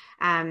time,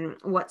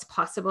 what's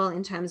possible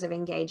in terms of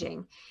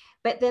engaging.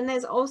 But then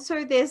there's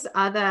also this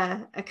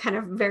other kind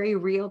of very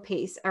real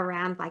piece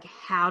around, like,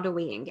 how do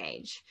we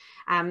engage?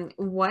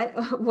 What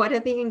are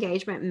the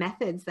engagement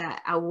methods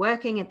that are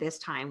working at this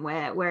time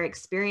where we're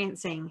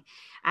experiencing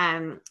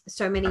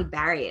so many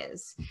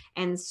barriers?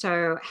 And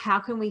so how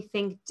can we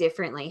think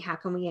differently? How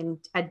can we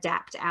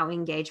adapt our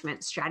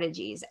engagement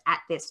strategies at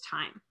this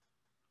time?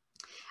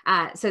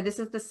 So this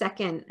is the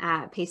second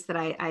piece that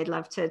I'd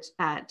love to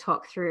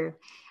talk through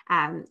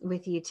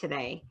with you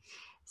today.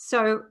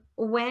 So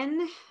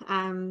when,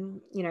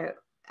 you know,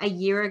 a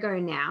year ago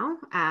now,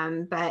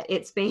 but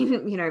it's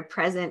been, you know,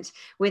 present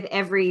with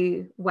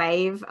every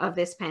wave of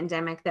this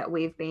pandemic that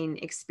we've been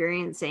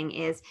experiencing,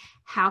 is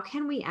how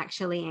can we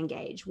actually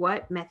engage?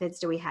 What methods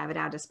do we have at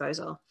our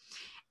disposal?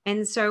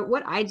 And so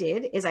what I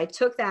did is I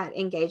took that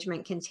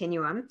engagement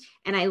continuum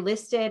and I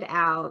listed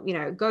our, you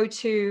know,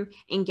 go-to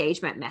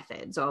engagement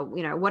methods, or,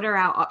 you know, what are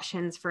our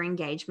options for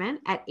engagement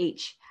at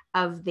each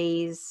of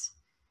these.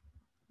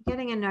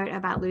 Getting a note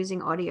about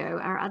losing audio.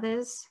 Are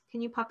others?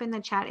 Can you pop in the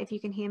chat if you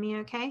can hear me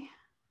okay?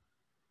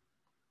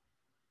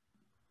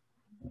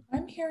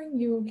 I'm hearing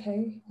you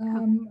okay.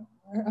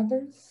 Are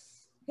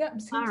others? Yeah,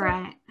 all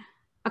right.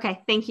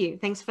 Okay, thank you.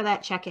 Thanks for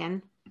that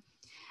check-in.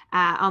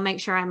 I'll make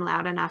sure I'm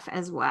loud enough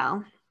as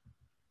well.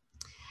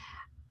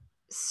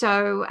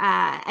 So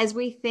as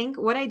we think,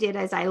 what I did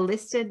is I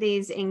listed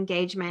these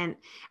engagement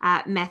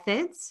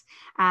methods,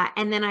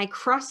 and then I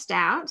crossed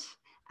out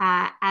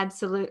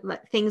absolute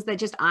things that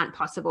just aren't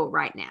possible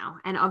right now.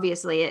 And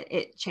obviously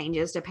it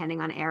changes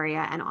depending on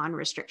area and on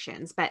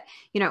restrictions. But,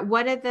 you know,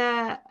 what are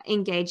the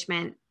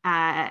engagement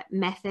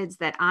methods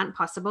that aren't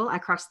possible? I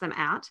crossed them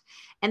out.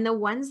 And the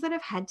ones that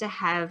have had to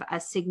have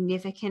a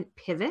significant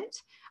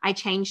pivot, I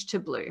changed to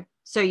blue.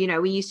 So, you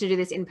know, we used to do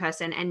this in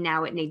person and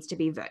now it needs to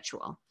be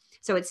virtual.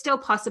 So it's still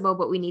possible,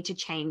 but we need to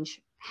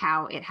change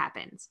how it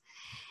happens.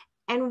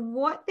 And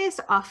what this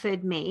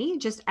offered me,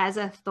 just as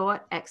a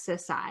thought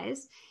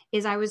exercise,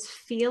 is I was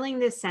feeling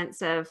this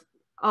sense of,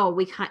 oh,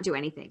 we can't do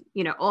anything.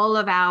 You know, all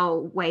of our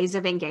ways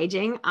of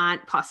engaging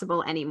aren't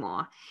possible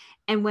anymore.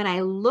 And when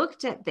I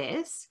looked at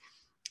this,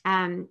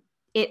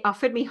 it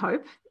offered me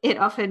hope. It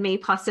offered me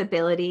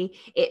possibility.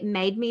 It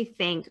made me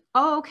think,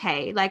 oh,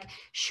 okay, like,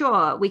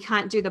 sure, we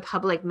can't do the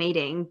public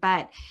meeting,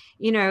 but,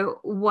 you know,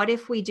 what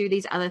if we do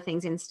these other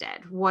things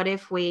instead? What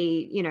if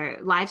we, you know,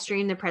 live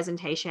stream the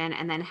presentation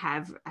and then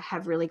have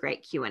really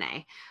great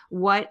Q&A?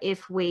 What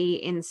if we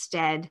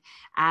instead,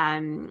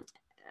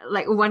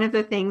 like, one of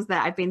the things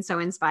that I've been so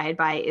inspired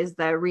by is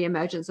the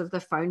reemergence of the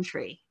phone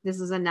tree.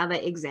 This is another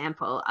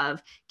example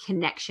of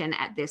connection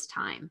at this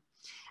time.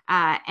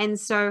 And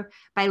so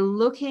by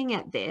looking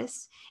at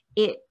this,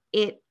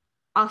 it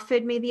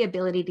offered me the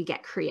ability to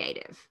get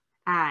creative.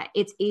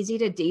 It's easy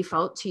to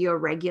default to your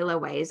regular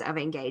ways of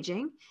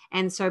engaging.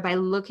 And so by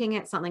looking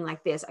at something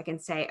like this, I can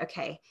say,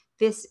 okay,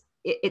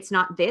 it's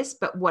not this,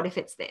 but what if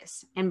it's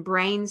this? And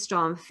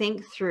brainstorm,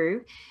 think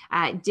through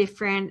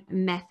different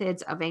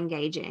methods of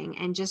engaging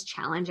and just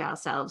challenge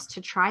ourselves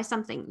to try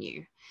something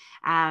new.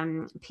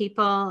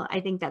 People, I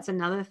think that's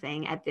another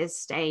thing at this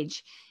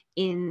stage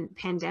in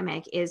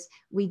pandemic, is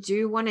we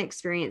do want to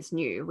experience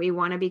new. We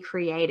want to be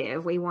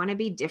creative. We want to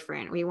be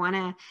different. We want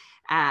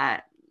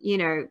to, you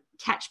know,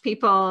 catch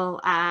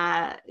people,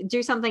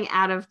 do something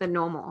out of the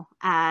normal.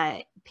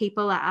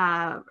 People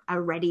are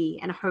ready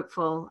and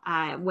hopeful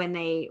when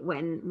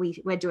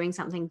we're doing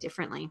something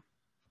differently.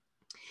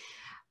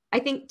 I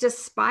think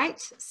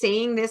despite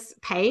seeing this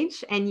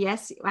page, and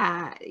yes,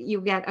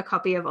 you'll get a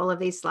copy of all of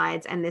these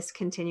slides and this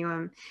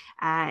continuum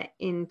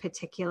in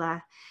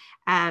particular,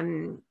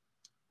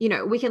 you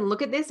know, we can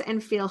look at this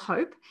and feel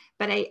hope,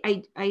 but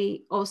I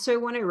also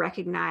want to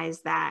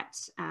recognize that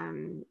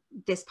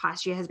this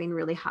past year has been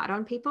really hard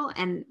on people.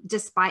 And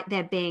despite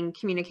there being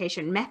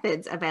communication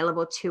methods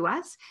available to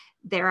us,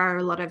 there are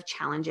a lot of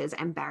challenges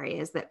and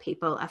barriers that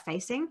people are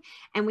facing.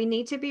 And we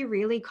need to be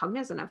really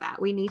cognizant of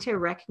that. We need to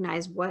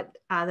recognize what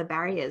are the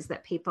barriers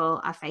that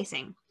people are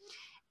facing.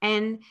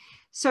 And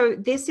so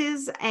this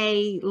is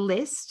a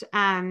list,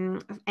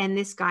 and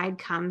this guide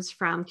comes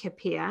from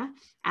Kapia,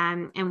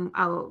 and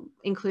I'll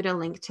include a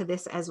link to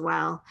this as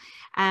well.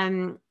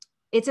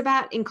 It's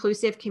about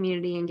inclusive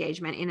community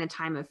engagement in a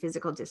time of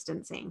physical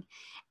distancing.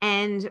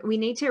 And we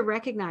need to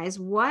recognize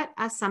what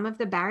are some of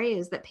the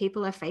barriers that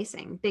people are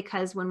facing,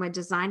 because when we're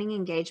designing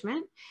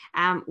engagement,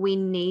 we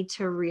need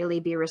to really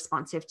be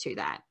responsive to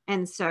that.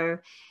 And so,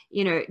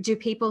 you know, do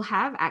people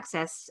have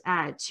access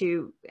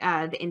to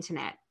the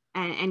internet?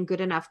 And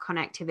good enough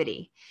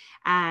connectivity?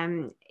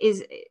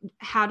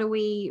 How do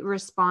we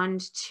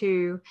respond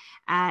to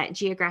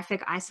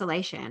geographic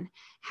isolation?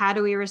 How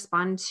do we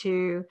respond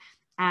to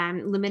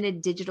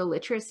limited digital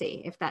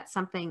literacy, if that's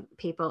something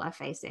people are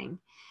facing?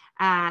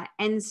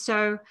 And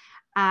so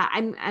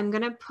I'm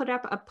going to put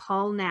up a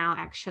poll now,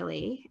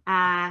 actually,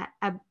 and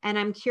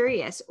I'm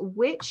curious,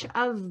 which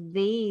of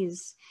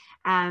these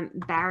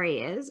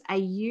barriers are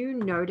you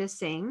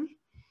noticing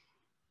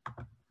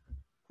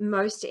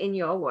most in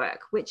your work?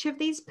 Which of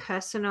these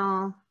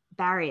personal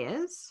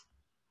barriers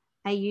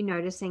are you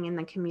noticing in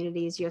the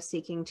communities you're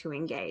seeking to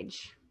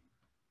engage?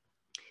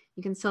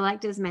 You can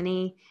select as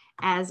many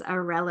as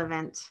are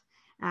relevant,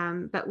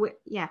 but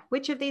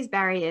which of these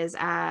barriers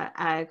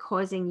are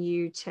causing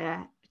you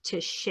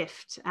to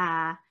shift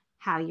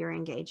how you're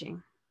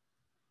engaging?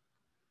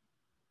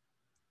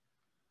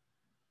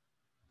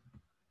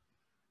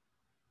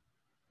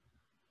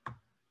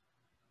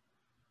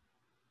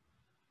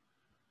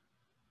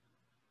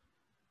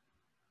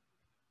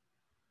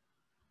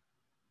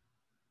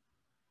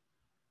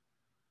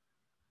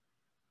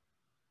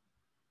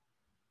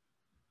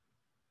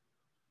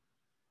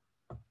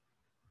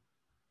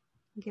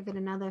 Give it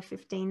another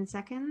 15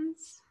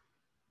 seconds.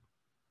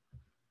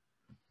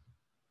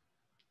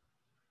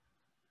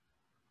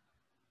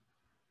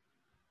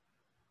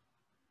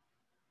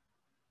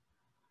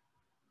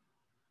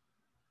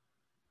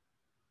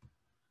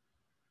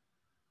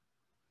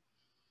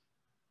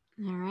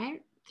 All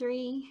right,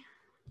 3,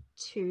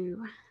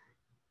 2,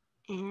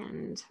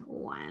 and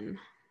 1.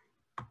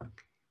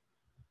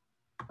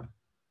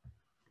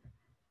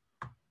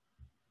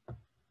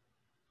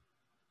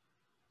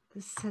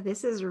 So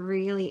this is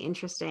really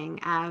interesting.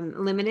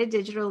 Limited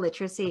digital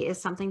literacy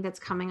is something that's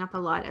coming up a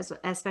lot,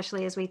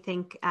 especially as we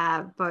think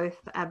both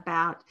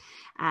about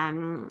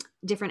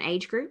different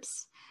age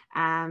groups,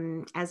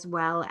 as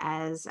well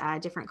as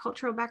different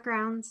cultural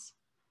backgrounds.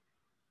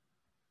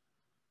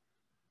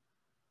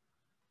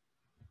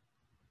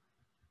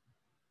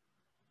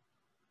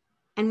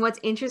 And what's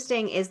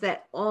interesting is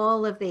that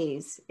all of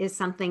these is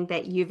something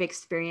that you've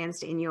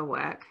experienced in your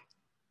work.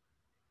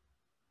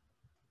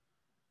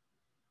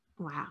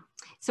 Wow.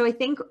 So I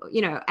think,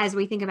 you know, as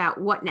we think about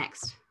what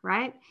next,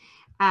 right?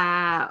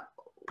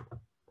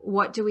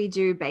 What do we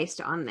do based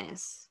on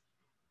this?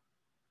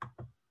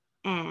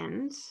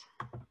 And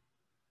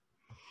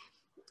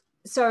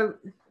so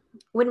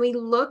when we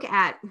look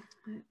at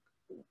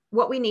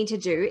what we need to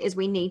do is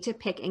we need to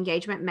pick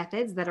engagement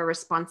methods that are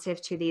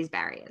responsive to these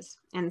barriers.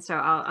 And so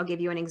I'll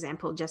give you an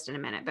example just in a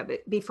minute.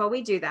 But before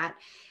we do that,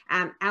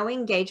 our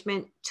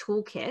engagement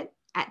toolkit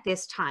at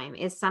this time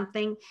is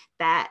something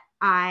that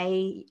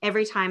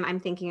every time I'm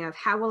thinking of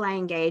how will I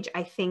engage,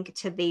 I think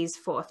to these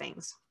 4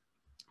 things.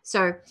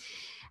 So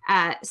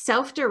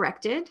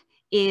self-directed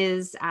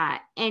is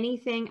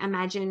anything,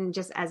 imagine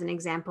just as an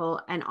example,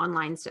 an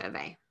online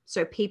survey.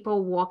 So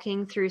people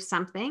walking through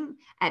something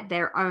at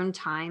their own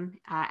time,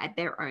 at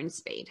their own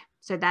speed.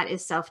 So that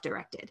is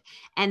self-directed.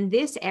 And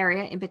this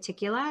area in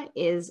particular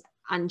is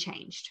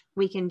unchanged.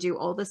 We can do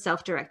all the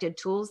self-directed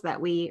tools that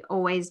we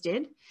always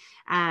did.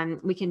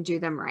 We can do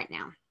them right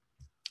now.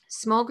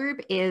 Small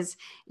group is,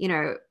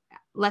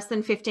 less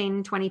than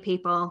 15, 20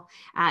 people.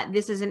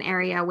 This is an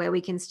area where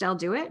we can still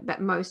do it, but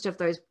most of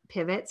those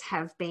pivots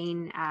have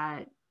been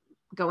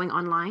going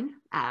online,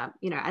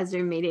 a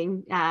Zoom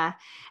meeting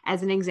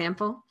as an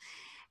example.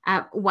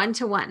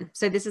 One-to-one.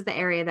 So this is the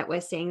area that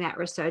we're seeing that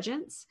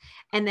resurgence.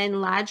 And then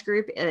large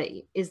group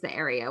is the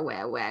area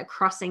where we're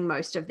crossing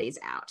most of these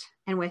out.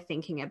 And we're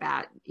thinking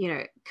about,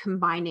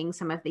 combining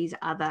some of these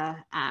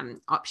other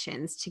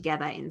options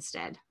together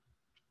instead.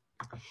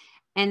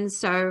 And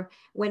so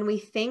when we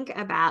think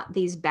about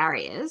these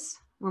barriers,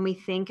 when we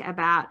think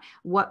about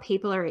what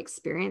people are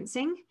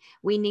experiencing,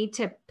 we need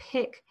to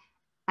pick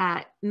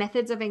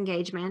methods of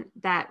engagement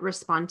that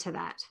respond to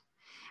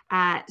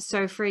that.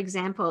 So for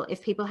example,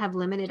 if people have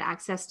limited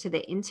access to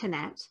the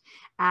internet,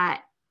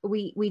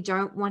 we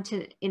don't want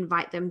to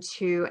invite them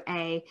to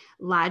a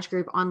large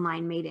group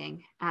online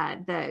meeting.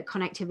 The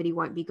connectivity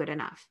won't be good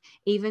enough.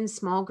 Even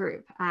small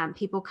group,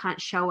 people can't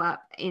show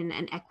up in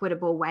an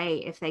equitable way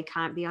if they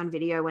can't be on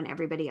video when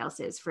everybody else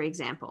is, for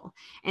example.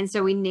 And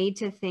so we need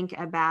to think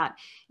about,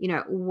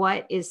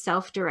 what is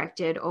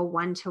self-directed or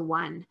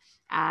one-to-one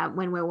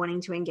when we're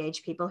wanting to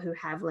engage people who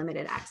have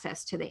limited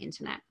access to the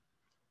internet.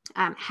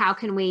 How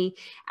can we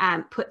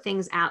put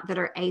things out that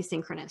are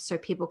asynchronous so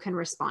people can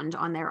respond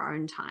on their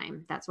own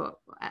time? That's what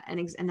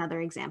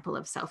another example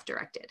of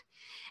self-directed.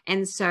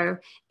 And so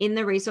in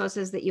the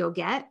resources that you'll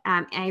get,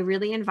 I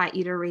really invite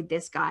you to read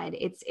this guide.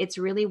 It's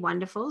really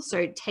wonderful.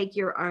 So take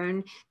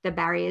the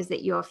barriers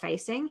that you're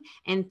facing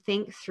and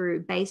think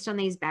through, based on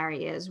these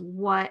barriers,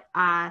 what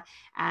are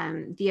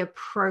the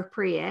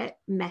appropriate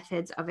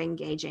methods of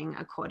engaging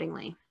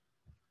accordingly.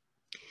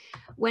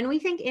 When we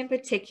think in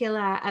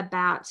particular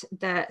about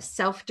the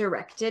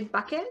self-directed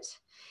bucket,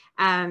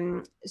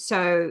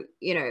 so,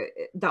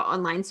 the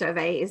online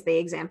survey is the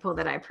example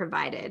that I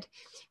provided.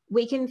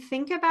 We can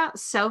think about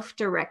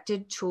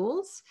self-directed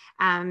tools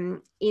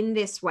in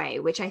this way,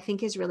 which I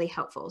think is really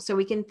helpful. So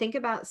we can think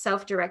about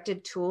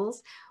self-directed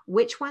tools,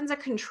 which ones are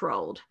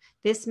controlled.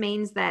 This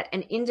means that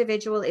an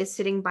individual is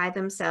sitting by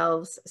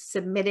themselves,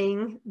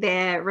 submitting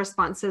their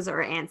responses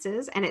or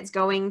answers, and it's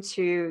going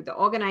to the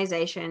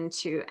organization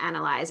to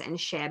analyze and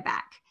share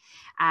back.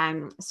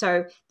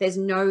 So there's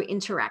no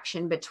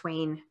interaction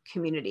between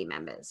community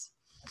members.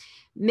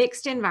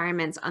 Mixed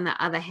environments, on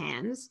the other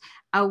hand,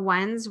 are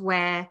ones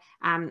where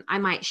I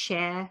might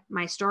share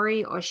my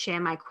story or share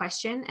my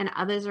question and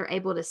others are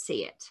able to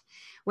see it.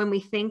 When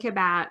we think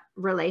about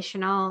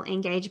relational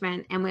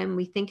engagement and when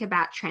we think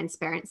about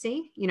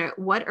transparency,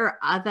 what are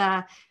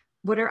other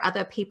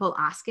people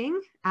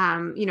asking?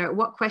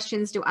 What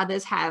questions do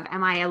others have?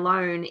 Am I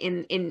alone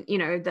in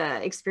the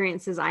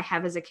experiences I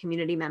have as a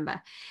community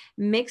member?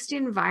 Mixed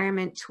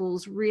environment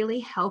tools really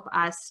help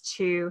us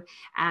to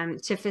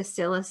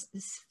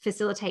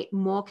facilitate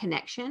more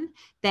connection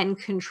than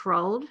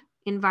controlled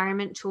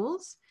environment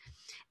tools.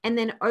 And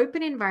then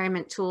open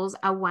environment tools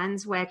are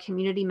ones where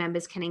community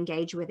members can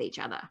engage with each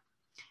other.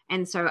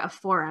 And so a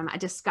forum, a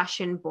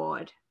discussion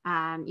board,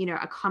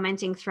 a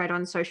commenting thread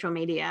on social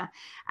media,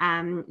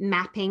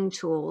 mapping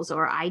tools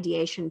or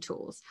ideation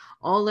tools.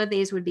 All of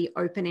these would be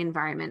open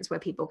environments where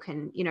people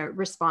can,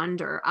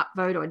 respond or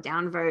upvote or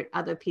downvote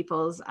other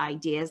people's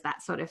ideas,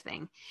 that sort of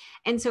thing.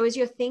 And so as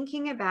you're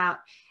thinking about,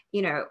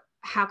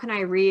 how can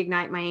I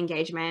reignite my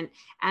engagement?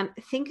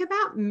 Think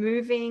about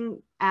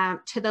moving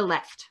to the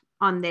left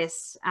on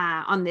this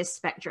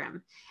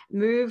spectrum.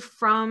 Move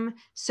from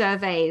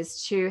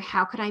surveys to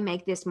how could I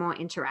make this more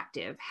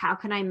interactive? How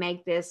can I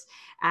make this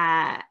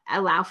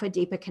allow for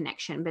deeper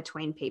connection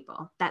between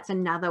people? That's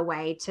another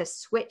way to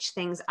switch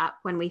things up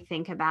when we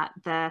think about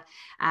the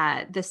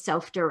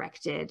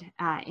self-directed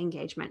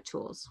engagement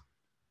tools.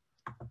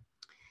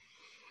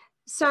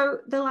 So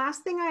the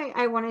last thing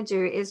I want to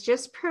do is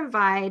just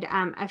provide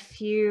a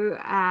few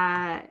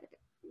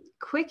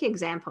quick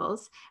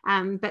examples,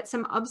 but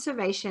some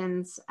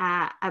observations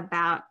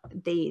about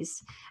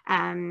these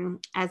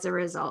as a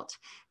result.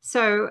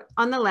 So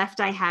on the left,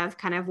 I have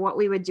kind of what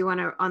we would do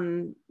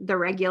on the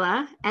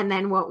regular, and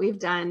then what we've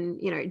done,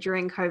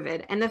 during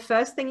COVID. And the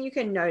first thing you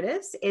can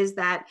notice is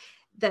that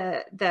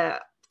the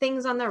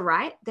things on the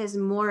right, there's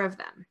more of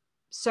them.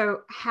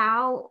 So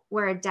how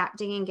we're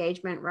adapting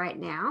engagement right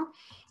now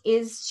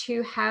is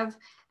to have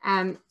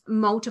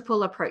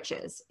multiple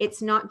approaches.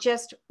 It's not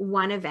just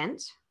one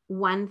event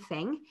one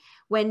thing.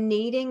 We're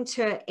needing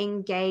to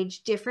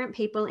engage different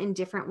people in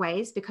different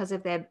ways because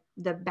of the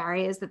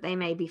barriers that they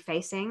may be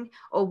facing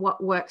or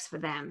what works for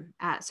them,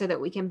 so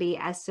that we can be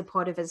as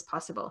supportive as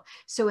possible.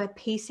 So we're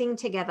piecing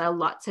together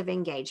lots of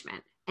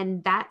engagement,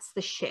 and that's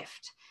the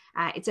shift.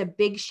 It's a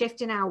big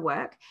shift in our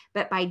work,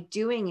 but by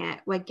doing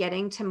it, we're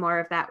getting to more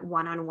of that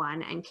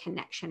one-on-one and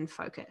connection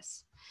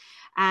focus.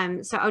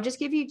 So I'll just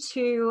give you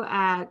two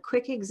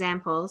quick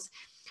examples.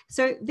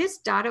 So this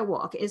data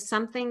walk is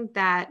something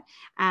that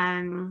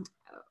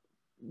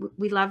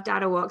we love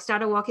data walks.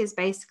 Data walk is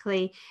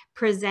basically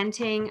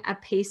presenting a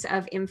piece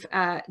of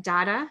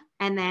data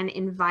and then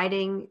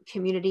inviting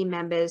community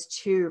members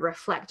to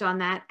reflect on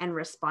that and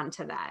respond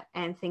to that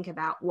and think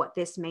about what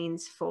this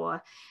means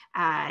for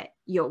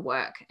your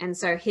work. And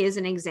so here's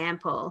an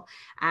example.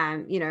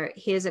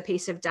 Here's a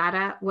piece of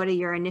data. What are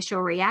your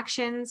initial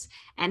reactions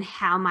and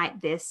how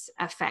might this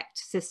affect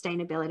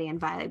sustainability and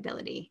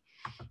viability?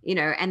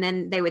 And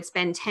then they would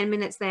spend 10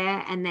 minutes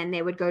there and then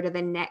they would go to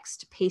the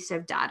next piece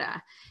of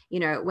data.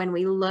 When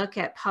we look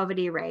at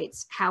poverty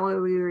rates, how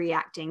are we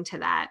reacting to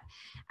that?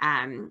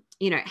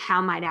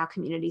 How might our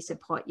community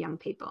support young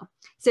people?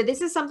 So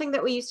this is something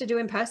that we used to do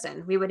in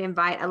person. We would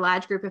invite a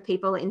large group of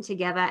people in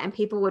together and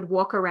people would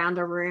walk around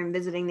a room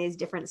visiting these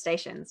different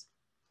stations.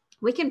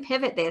 We can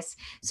pivot this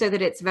so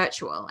that it's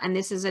virtual. And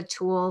this is a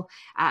tool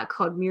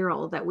called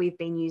Mural that we've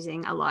been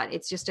using a lot.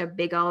 It's just a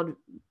big old,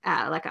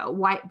 like a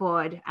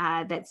whiteboard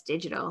that's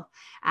digital.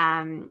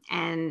 And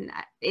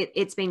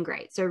it's been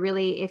great. So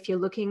really, if you're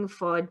looking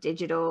for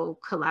digital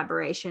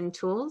collaboration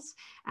tools,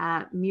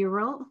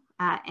 Mural,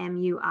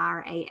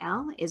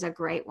 M-U-R-A-L, is a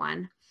great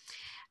one.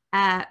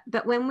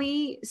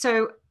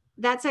 So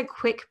that's a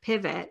quick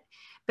pivot.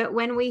 But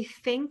when we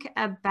think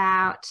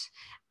about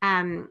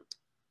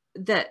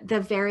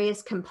the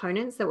various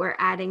components that we're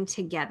adding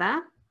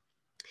together,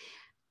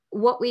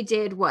 what we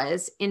did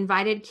was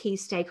invited key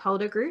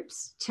stakeholder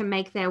groups to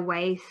make their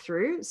way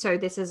through. So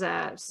this is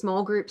a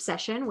small group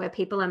session where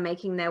people are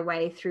making their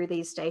way through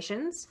these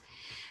stations.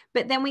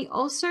 But then we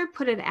also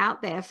put it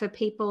out there for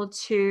people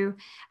to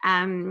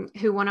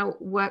who want to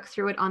work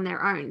through it on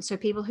their own. So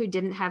people who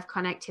didn't have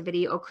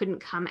connectivity or couldn't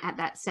come at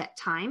that set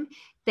time,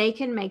 they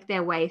can make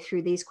their way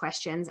through these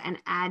questions and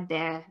add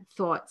their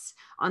thoughts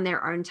on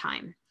their own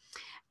time.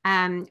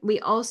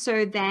 We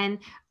also then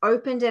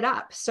opened it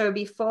up. So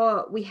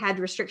before we had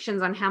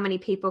restrictions on how many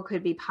people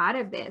could be part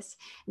of this,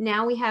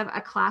 now we have a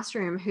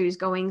classroom who's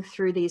going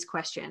through these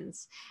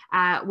questions.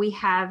 We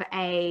have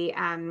a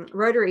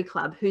Rotary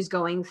Club who's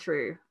going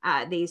through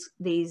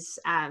these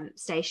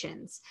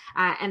stations,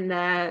 and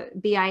the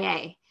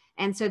BIA.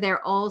 And so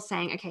they're all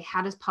saying, okay,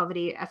 how does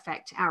poverty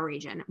affect our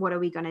region? What are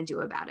we going to do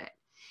about it?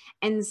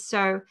 And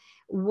so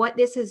what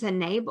this has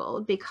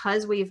enabled,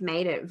 because we've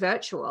made it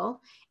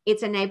virtual,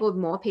 it's enabled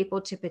more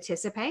people to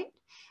participate.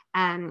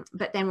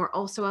 But then we're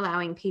also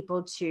allowing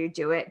people to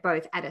do it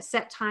both at a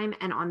set time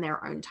and on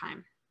their own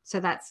time. So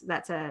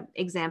that's an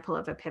example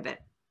of a pivot.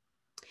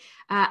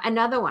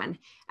 Another one,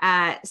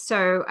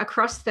 so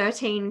across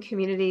 13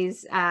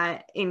 communities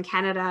in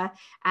Canada,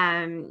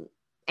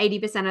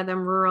 80% of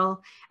them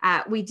rural,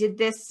 we did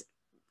this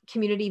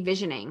community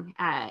visioning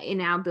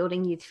in our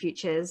Building Youth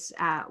Futures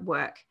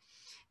work.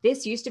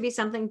 This used to be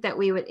something that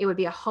it would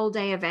be a whole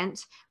day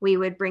event. We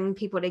would bring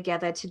people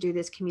together to do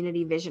this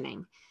community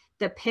visioning.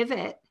 The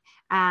pivot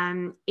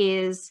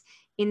is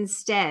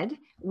instead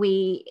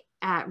we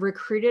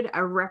recruited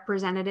a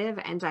representative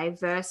and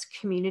diverse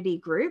community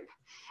group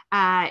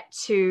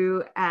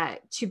to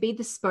be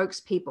the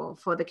spokespeople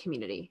for the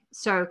community.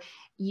 So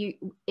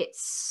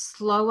it's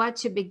slower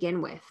to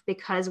begin with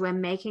because we're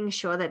making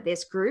sure that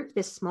this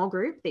small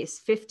group, these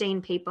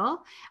 15 people,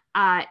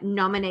 are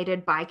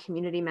nominated by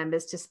community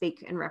members to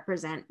speak and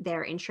represent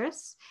their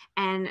interests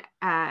and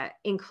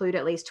include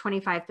at least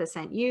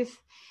 25%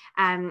 youth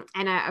and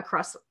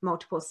across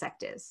multiple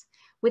sectors.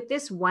 With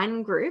this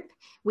one group,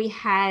 we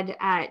had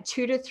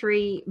 2 to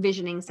 3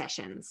 visioning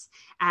sessions.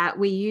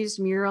 We used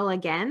Mural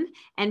again,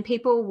 and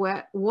people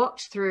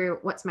walked through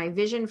what's my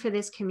vision for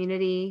this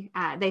community.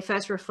 They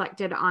first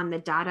reflected on the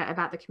data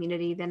about the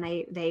community, then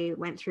they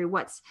went through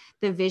what's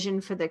the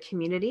vision for the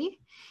community.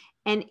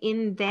 And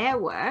in their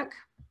work,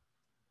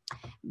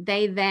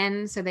 they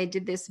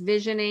did this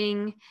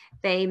visioning,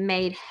 they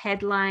made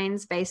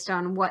headlines based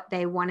on what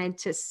they wanted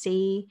to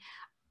see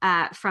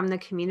from the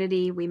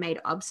community. We made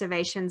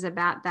observations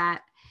about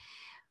that.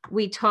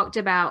 We talked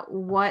about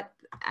what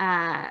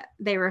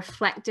they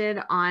reflected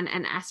on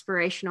an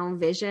aspirational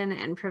vision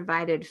and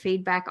provided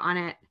feedback on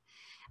it.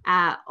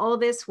 All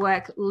this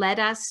work led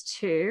us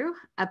to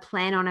a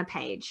plan on a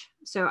page.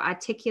 So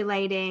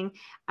articulating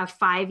a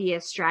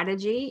 5-year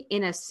strategy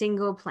in a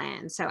single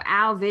plan. So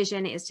our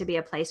vision is to be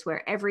a place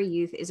where every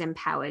youth is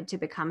empowered to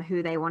become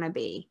who they want to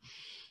be.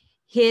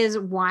 Here's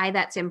why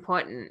that's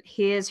important.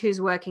 Here's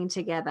who's working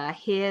together.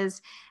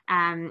 Here's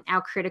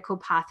our critical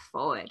path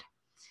forward.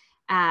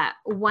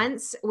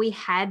 Once we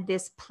had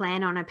this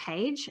plan on a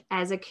page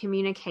as a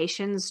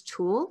communications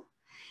tool,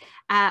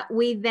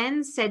 we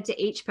then said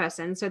to each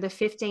person, so the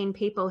 15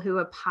 people who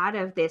were part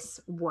of this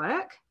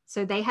work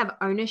So they have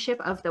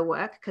ownership of the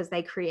work because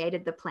they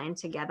created the plan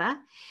together.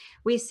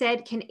 We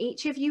said, can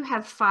each of you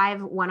have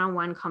 5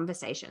 one-on-one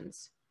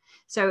conversations?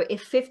 So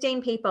if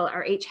 15 people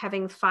are each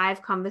having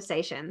 5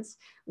 conversations,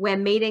 we're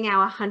meeting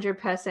our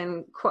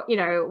 100-person,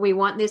 we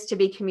want this to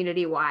be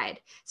community-wide.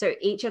 So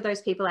each of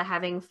those people are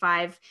having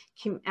 5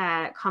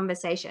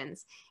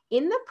 conversations.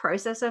 In the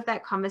process of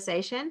that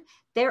conversation,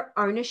 their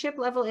ownership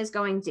level is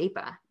going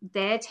deeper.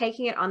 They're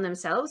taking it on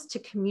themselves to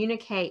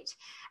communicate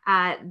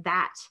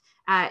that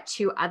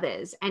to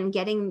others and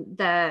getting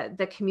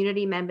the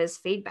community members'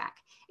 feedback.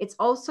 It's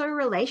also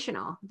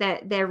relational,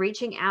 that they're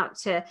reaching out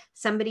to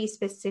somebody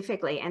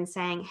specifically and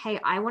saying, hey,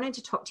 I wanted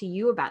to talk to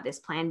you about this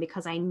plan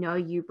because I know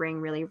you bring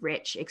really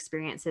rich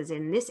experiences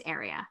in this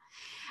area.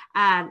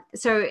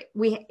 So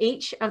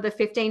each of the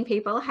 15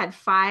 people had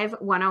 5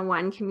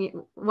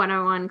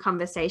 one-on-one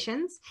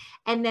conversations,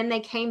 and then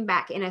they came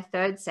back in a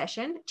third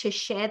session to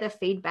share the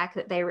feedback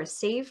that they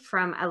received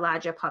from a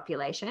larger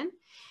population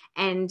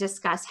and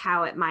discuss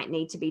how it might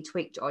need to be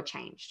tweaked or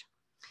changed.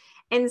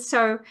 And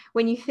so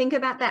when you think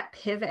about that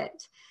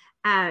pivot,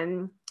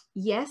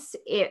 yes,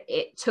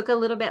 it took a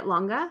little bit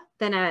longer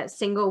than a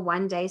single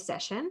one-day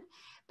session,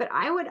 but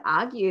I would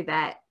argue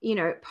that,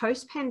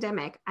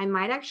 post-pandemic, I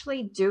might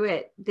actually do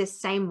it this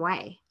same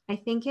way. I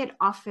think it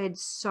offered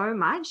so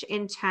much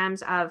in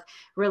terms of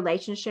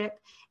relationship,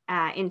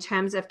 in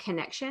terms of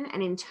connection,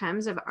 and in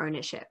terms of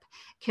ownership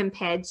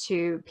compared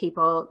to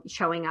people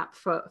showing up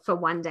for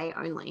one day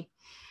only.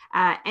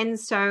 And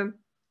so,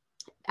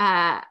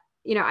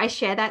 I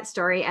share that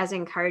story as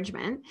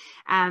encouragement,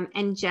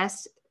 and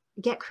just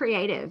get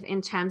creative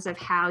in terms of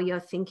how you're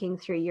thinking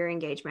through your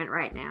engagement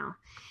right now.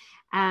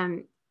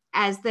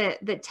 As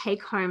the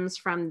take homes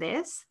from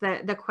this,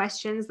 the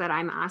questions that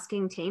I'm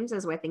asking teams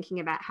as we're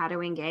thinking about how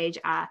to engage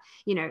are,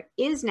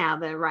 is now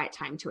the right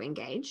time to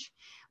engage?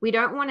 We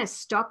don't want to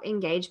stop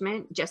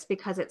engagement just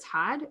because it's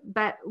hard,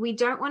 but we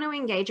don't want to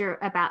engage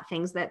about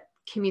things that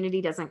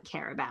community doesn't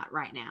care about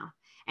right now.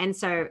 And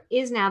so,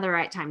 is now the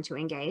right time to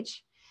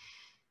engage?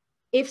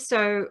 If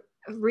so,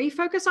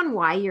 refocus on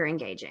why you're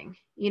engaging.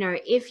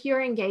 If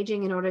you're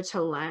engaging in order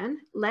to learn,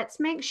 let's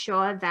make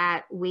sure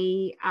that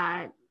we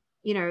are,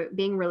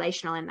 being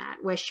relational in that.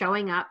 We're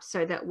showing up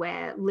so that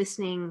we're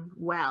listening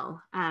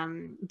well,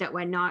 that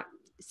we're not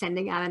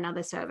sending out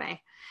another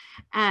survey.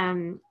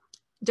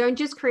 Don't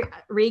just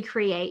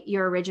recreate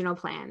your original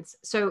plans.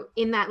 So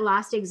in that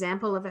last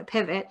example of a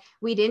pivot,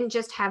 we didn't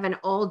just have an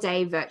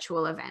all-day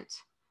virtual event.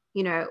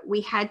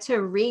 We had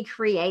to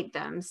recreate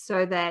them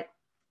so that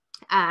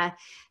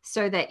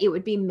it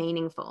would be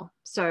meaningful.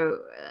 So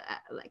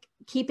like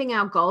keeping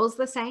our goals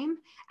the same,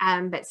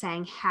 but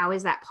saying, how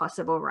is that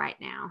possible right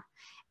now?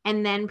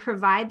 And then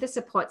provide the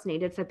supports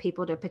needed for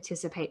people to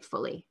participate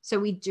fully. So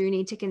we do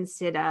need to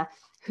consider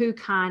who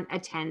can't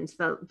attend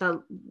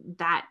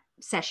that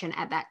session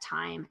at that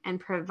time and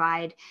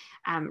provide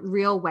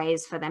real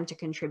ways for them to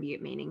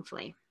contribute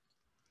meaningfully.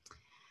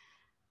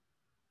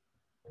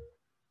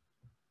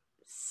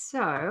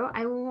 So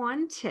I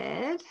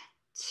wanted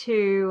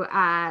to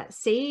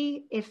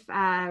see if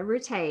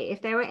Rute,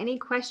 if there were any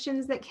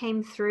questions that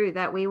came through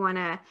that we want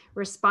to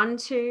respond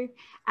to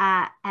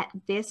at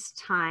this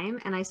time.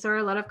 And I saw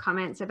a lot of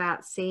comments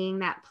about seeing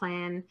that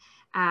plan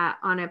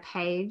on a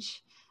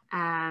page.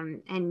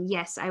 And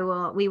yes,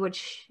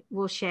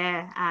 we'll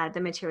share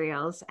the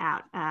materials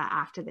out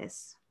after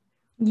this.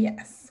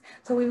 Yes,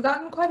 so we've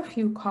gotten quite a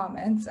few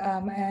comments,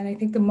 and I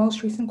think the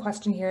most recent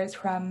question here is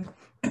from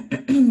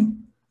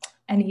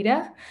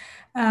Anita,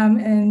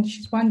 and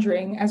she's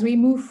wondering, as we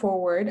move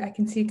forward, I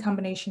can see a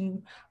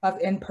combination of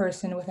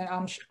in-person with an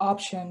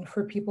option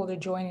for people to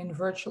join in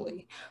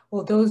virtually.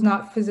 Will those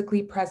not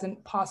physically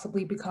present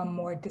possibly become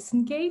more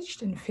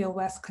disengaged and feel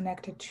less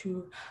connected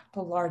to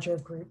the larger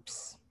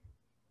groups?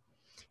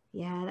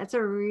 Yeah, that's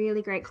a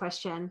really great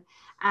question.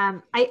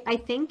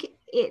 I think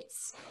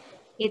it's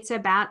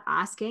about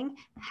asking,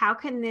 how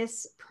can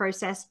this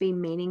process be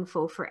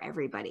meaningful for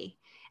everybody?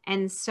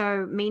 And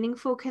so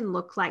meaningful can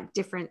look like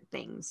different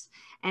things.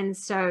 And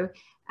so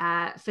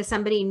for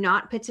somebody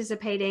not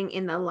participating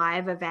in the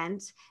live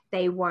event,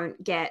 they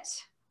won't get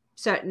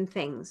certain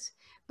things.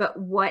 But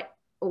what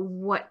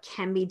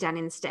can be done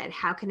instead?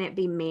 How can it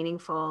be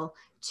meaningful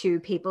to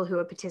people who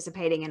are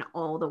participating in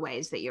all the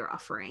ways that you're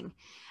offering?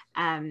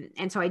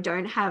 And so I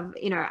don't have,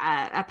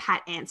 a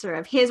pat answer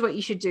of here's what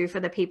you should do for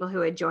the people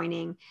who are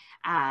joining,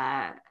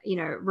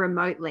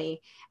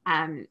 remotely.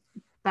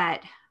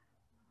 But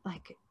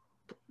like,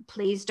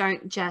 please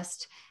don't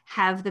just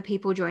have the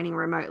people joining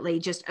remotely,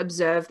 just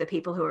observe the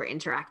people who are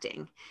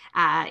interacting.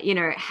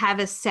 Have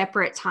a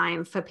separate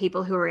time for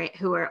people who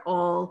are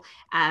all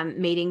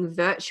meeting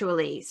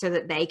virtually so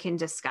that they can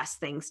discuss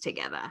things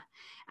together.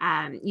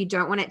 You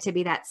don't want it to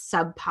be that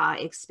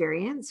subpar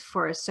experience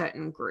for a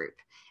certain group.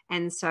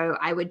 And so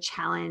I would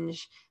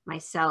challenge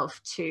myself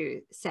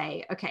to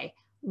say, okay,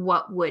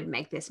 what would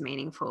make this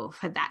meaningful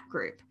for that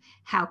group?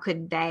 How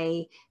could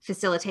they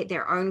facilitate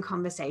their own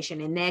conversation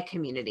in their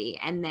community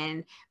and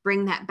then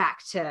bring that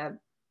back to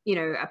you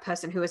know, a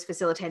person who is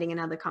facilitating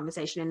another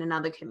conversation in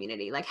another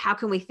community? Like, how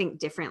can we think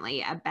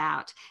differently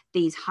about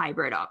these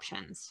hybrid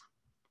options?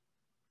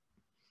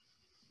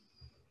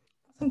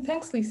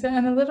 Thanks, Lisa.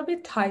 And a little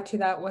bit tied to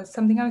that was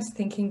something I was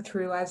thinking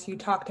through as you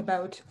talked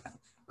about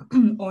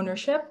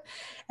ownership.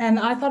 And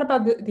I thought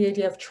about the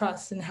idea of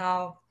trust and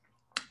how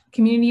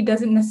community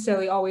doesn't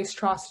necessarily always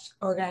trust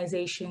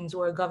organizations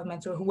or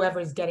governments or whoever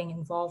is getting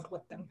involved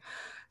with them.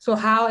 So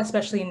how,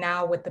 especially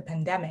now with the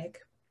pandemic,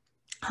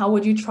 how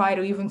would you try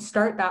to even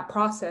start that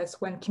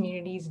process when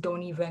communities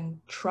don't even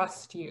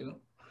trust you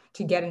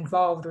to get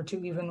involved or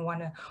to even want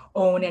to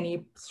own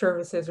any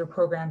services or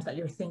programs that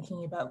you're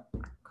thinking about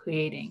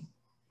creating?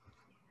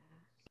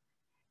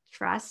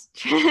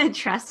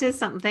 Trust is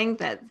something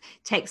that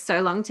takes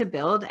so long to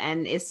build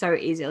and is so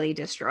easily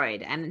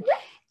destroyed. And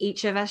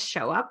each of us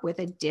show up with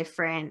a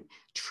different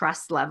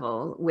trust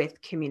level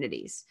with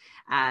communities.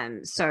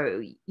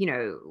 So, you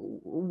know,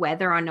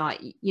 whether or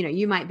not, you know,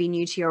 you might be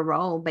new to your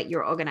role, but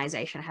your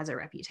organization has a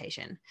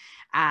reputation.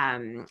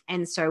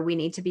 And so we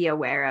need to be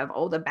aware of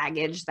all the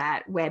baggage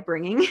that we're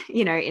bringing,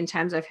 you know, in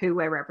terms of who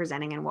we're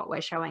representing and what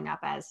we're showing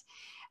up as.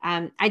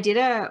 I did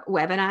a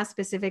webinar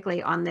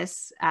specifically on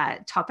this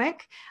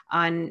topic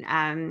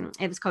on,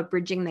 it was called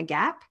Bridging the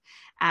Gap,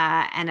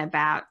 and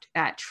about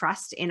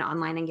trust in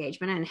online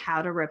engagement and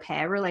how to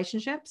repair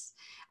relationships.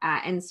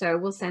 And so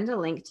we'll send a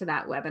link to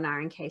that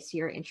webinar in case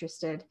you're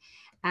interested.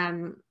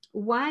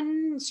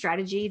 One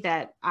strategy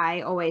that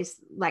I always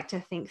like to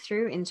think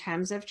through in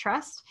terms of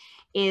trust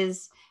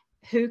is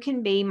who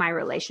can be my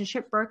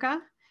relationship broker?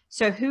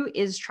 So who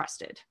is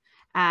trusted?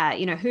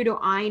 You know, who do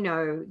I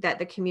know that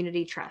the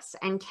community trusts,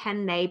 and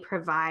can they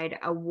provide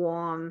a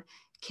warm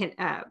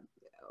connection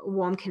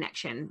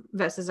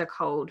versus a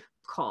cold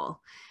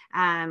call?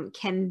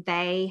 Can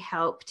they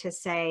help to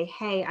say,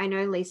 hey, I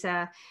know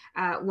Lisa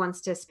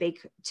wants to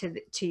speak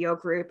to your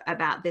group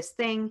about this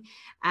thing,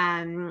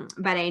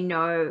 but I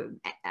know,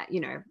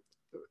 you know,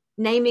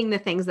 naming the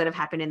things that have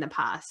happened in the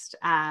past.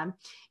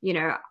 You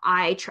know,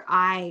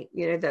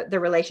 you know, the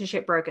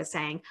relationship broker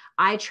saying,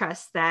 I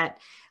trust that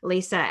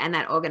Lisa and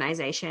that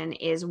organization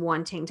is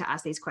wanting to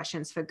ask these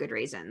questions for good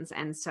reasons.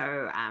 And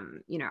so,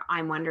 you know,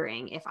 I'm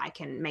wondering if I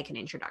can make an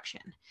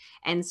introduction.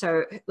 And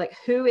so, like,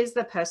 who is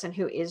the person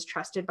who is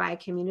trusted by a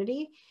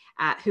community,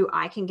 who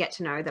I can get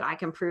to know, that I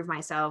can prove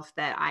myself,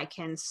 that I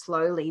can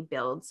slowly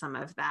build some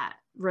of that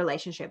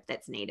relationship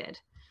that's needed.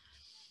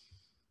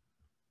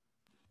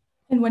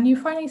 And when you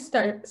finally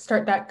start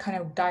that kind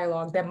of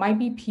dialogue, there might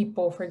be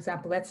people, for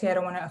example, let's say I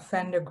don't want to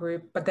offend a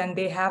group, but then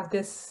they have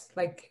this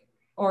like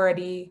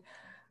already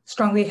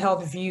strongly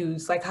held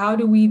views. Like, how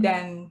do we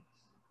then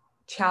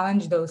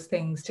challenge those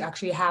things to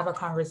actually have a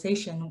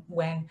conversation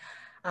when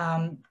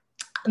I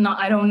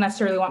don't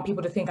necessarily want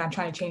people to think I'm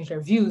trying to change their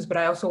views, but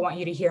I also want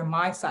you to hear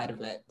my side of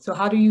it. So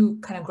how do you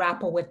kind of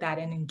grapple with that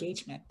in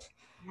engagement?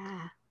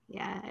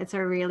 Yeah, it's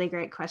a really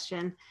great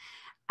question.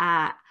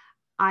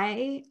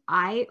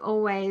 I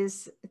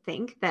always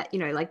think that, you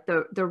know, like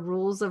the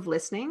rules of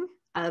listening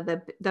are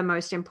the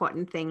most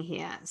important thing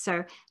here.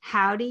 So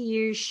how do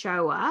you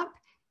show up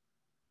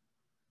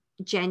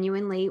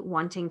genuinely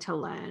wanting to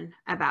learn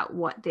about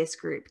what this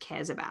group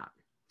cares about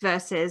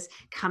versus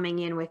coming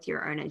in with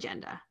your own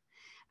agenda?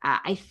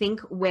 I think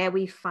where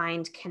we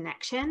find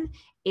connection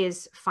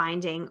is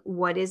finding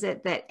what is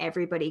it that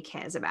everybody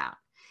cares about.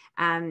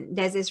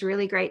 There's this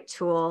really great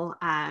tool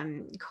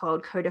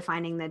called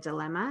Codefining the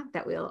Dilemma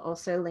that we'll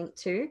also link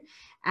to.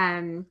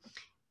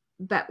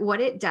 But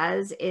what it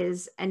does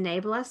is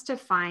enable us to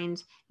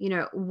find, you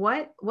know,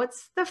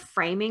 what's the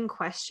framing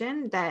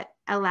question that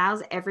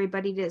allows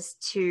everybody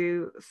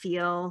to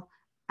feel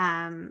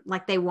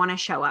like they want to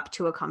show up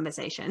to a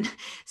conversation.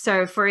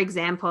 So, for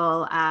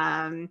example,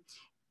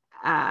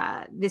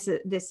 this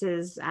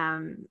is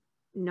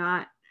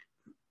not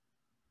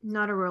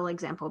a real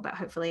example, but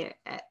hopefully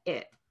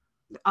it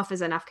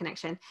offers enough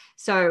connection.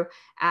 So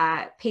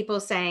people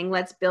saying,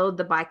 let's build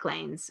the bike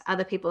lanes.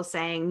 Other people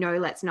saying, no,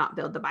 let's not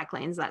build the bike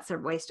lanes. That's a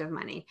waste of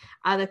money.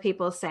 Other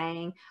people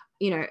saying,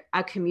 you know,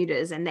 are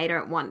commuters and they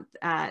don't want,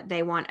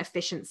 they want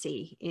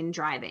efficiency in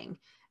driving.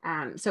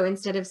 So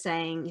instead of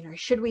saying, you know,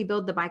 should we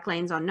build the bike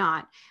lanes or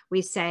not,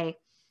 we say,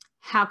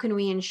 how can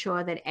we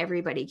ensure that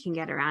everybody can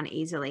get around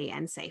easily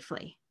and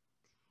safely?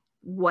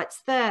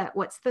 What's the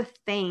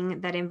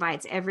thing that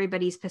invites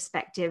everybody's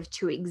perspective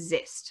to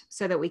exist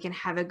so that we can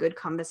have a good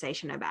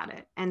conversation about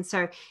it? And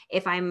so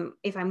if I'm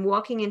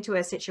walking into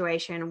a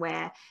situation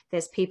where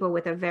there's people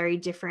with a very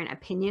different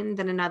opinion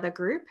than another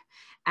group,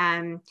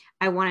 I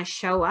want to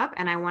show up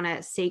and I want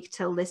to seek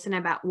to listen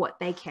about what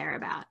they care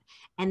about.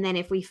 And then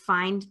if we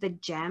find the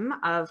gem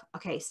of,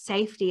 okay,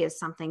 safety is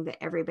something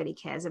that everybody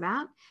cares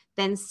about,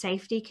 then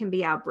safety can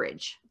be our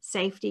bridge.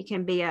 Safety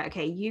can be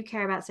okay, you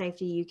care about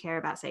safety, you care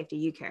about safety,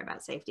 you care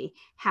about safety.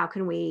 How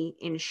can we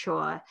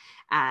ensure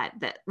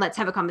that, let's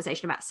have a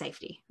conversation about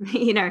safety,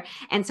 you know?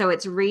 And so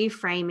it's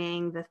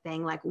reframing the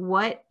thing, like,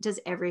 what does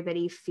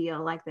everybody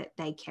feel like that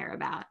they care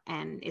about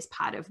and is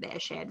part of their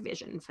shared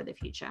vision for the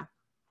future?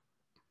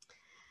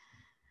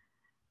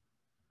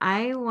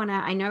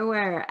 I know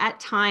we're at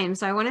time,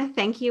 so I want to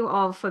thank you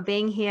all for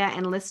being here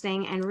and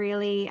listening, and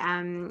really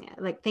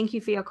thank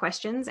you for your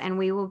questions, and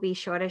we will be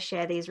sure to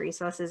share these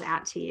resources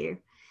out to you.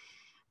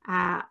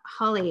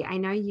 Holly, I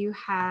know you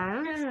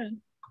have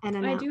an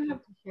announcement. I do have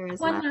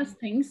one last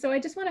thing. So I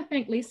just want to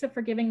thank Lisa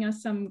for giving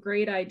us some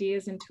great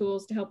ideas and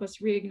tools to help us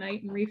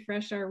reignite and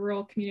refresh our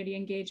rural community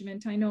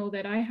engagement. I know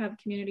that I have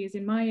communities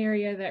in my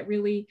area that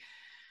really,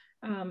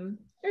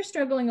 they're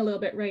struggling a little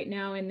bit right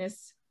now in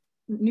this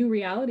new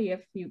reality,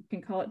 if you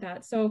can call it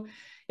that. So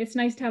it's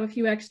nice to have a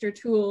few extra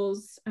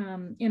tools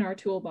in our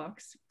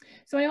toolbox.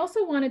 So I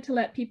also wanted to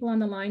let people on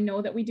the line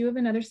know that we do have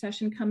another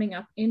session coming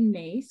up in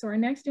May. So our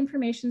next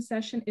information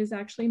session is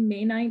actually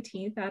May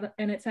 19th,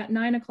 and it's at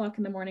 9 o'clock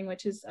in the morning,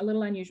 which is a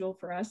little unusual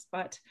for us,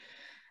 but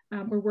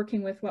we're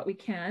working with what we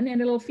can. And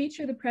it'll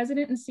feature the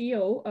President and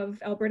CEO of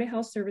Alberta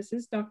Health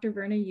Services, Dr.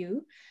 Verna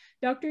Yu.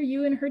 Dr.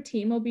 Yu and her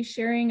team will be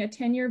sharing a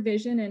 10-year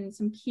vision and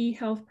some key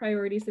health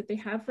priorities that they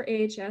have for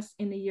AHS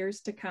in the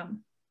years to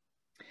come.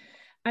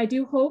 I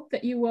do hope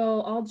that you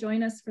will all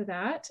join us for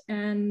that,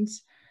 and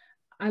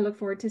I look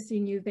forward to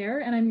seeing you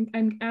there. And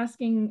I'm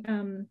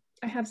asking,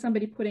 I have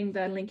somebody putting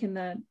the link in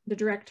the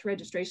direct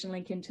registration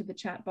link into the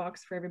chat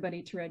box for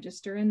everybody to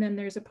register. And then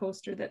there's a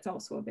poster that's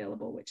also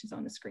available, which is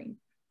on the screen.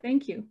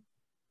 Thank you.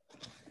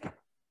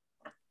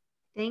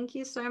 Thank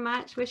you so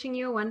much. Wishing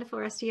you a wonderful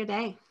rest of your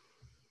day.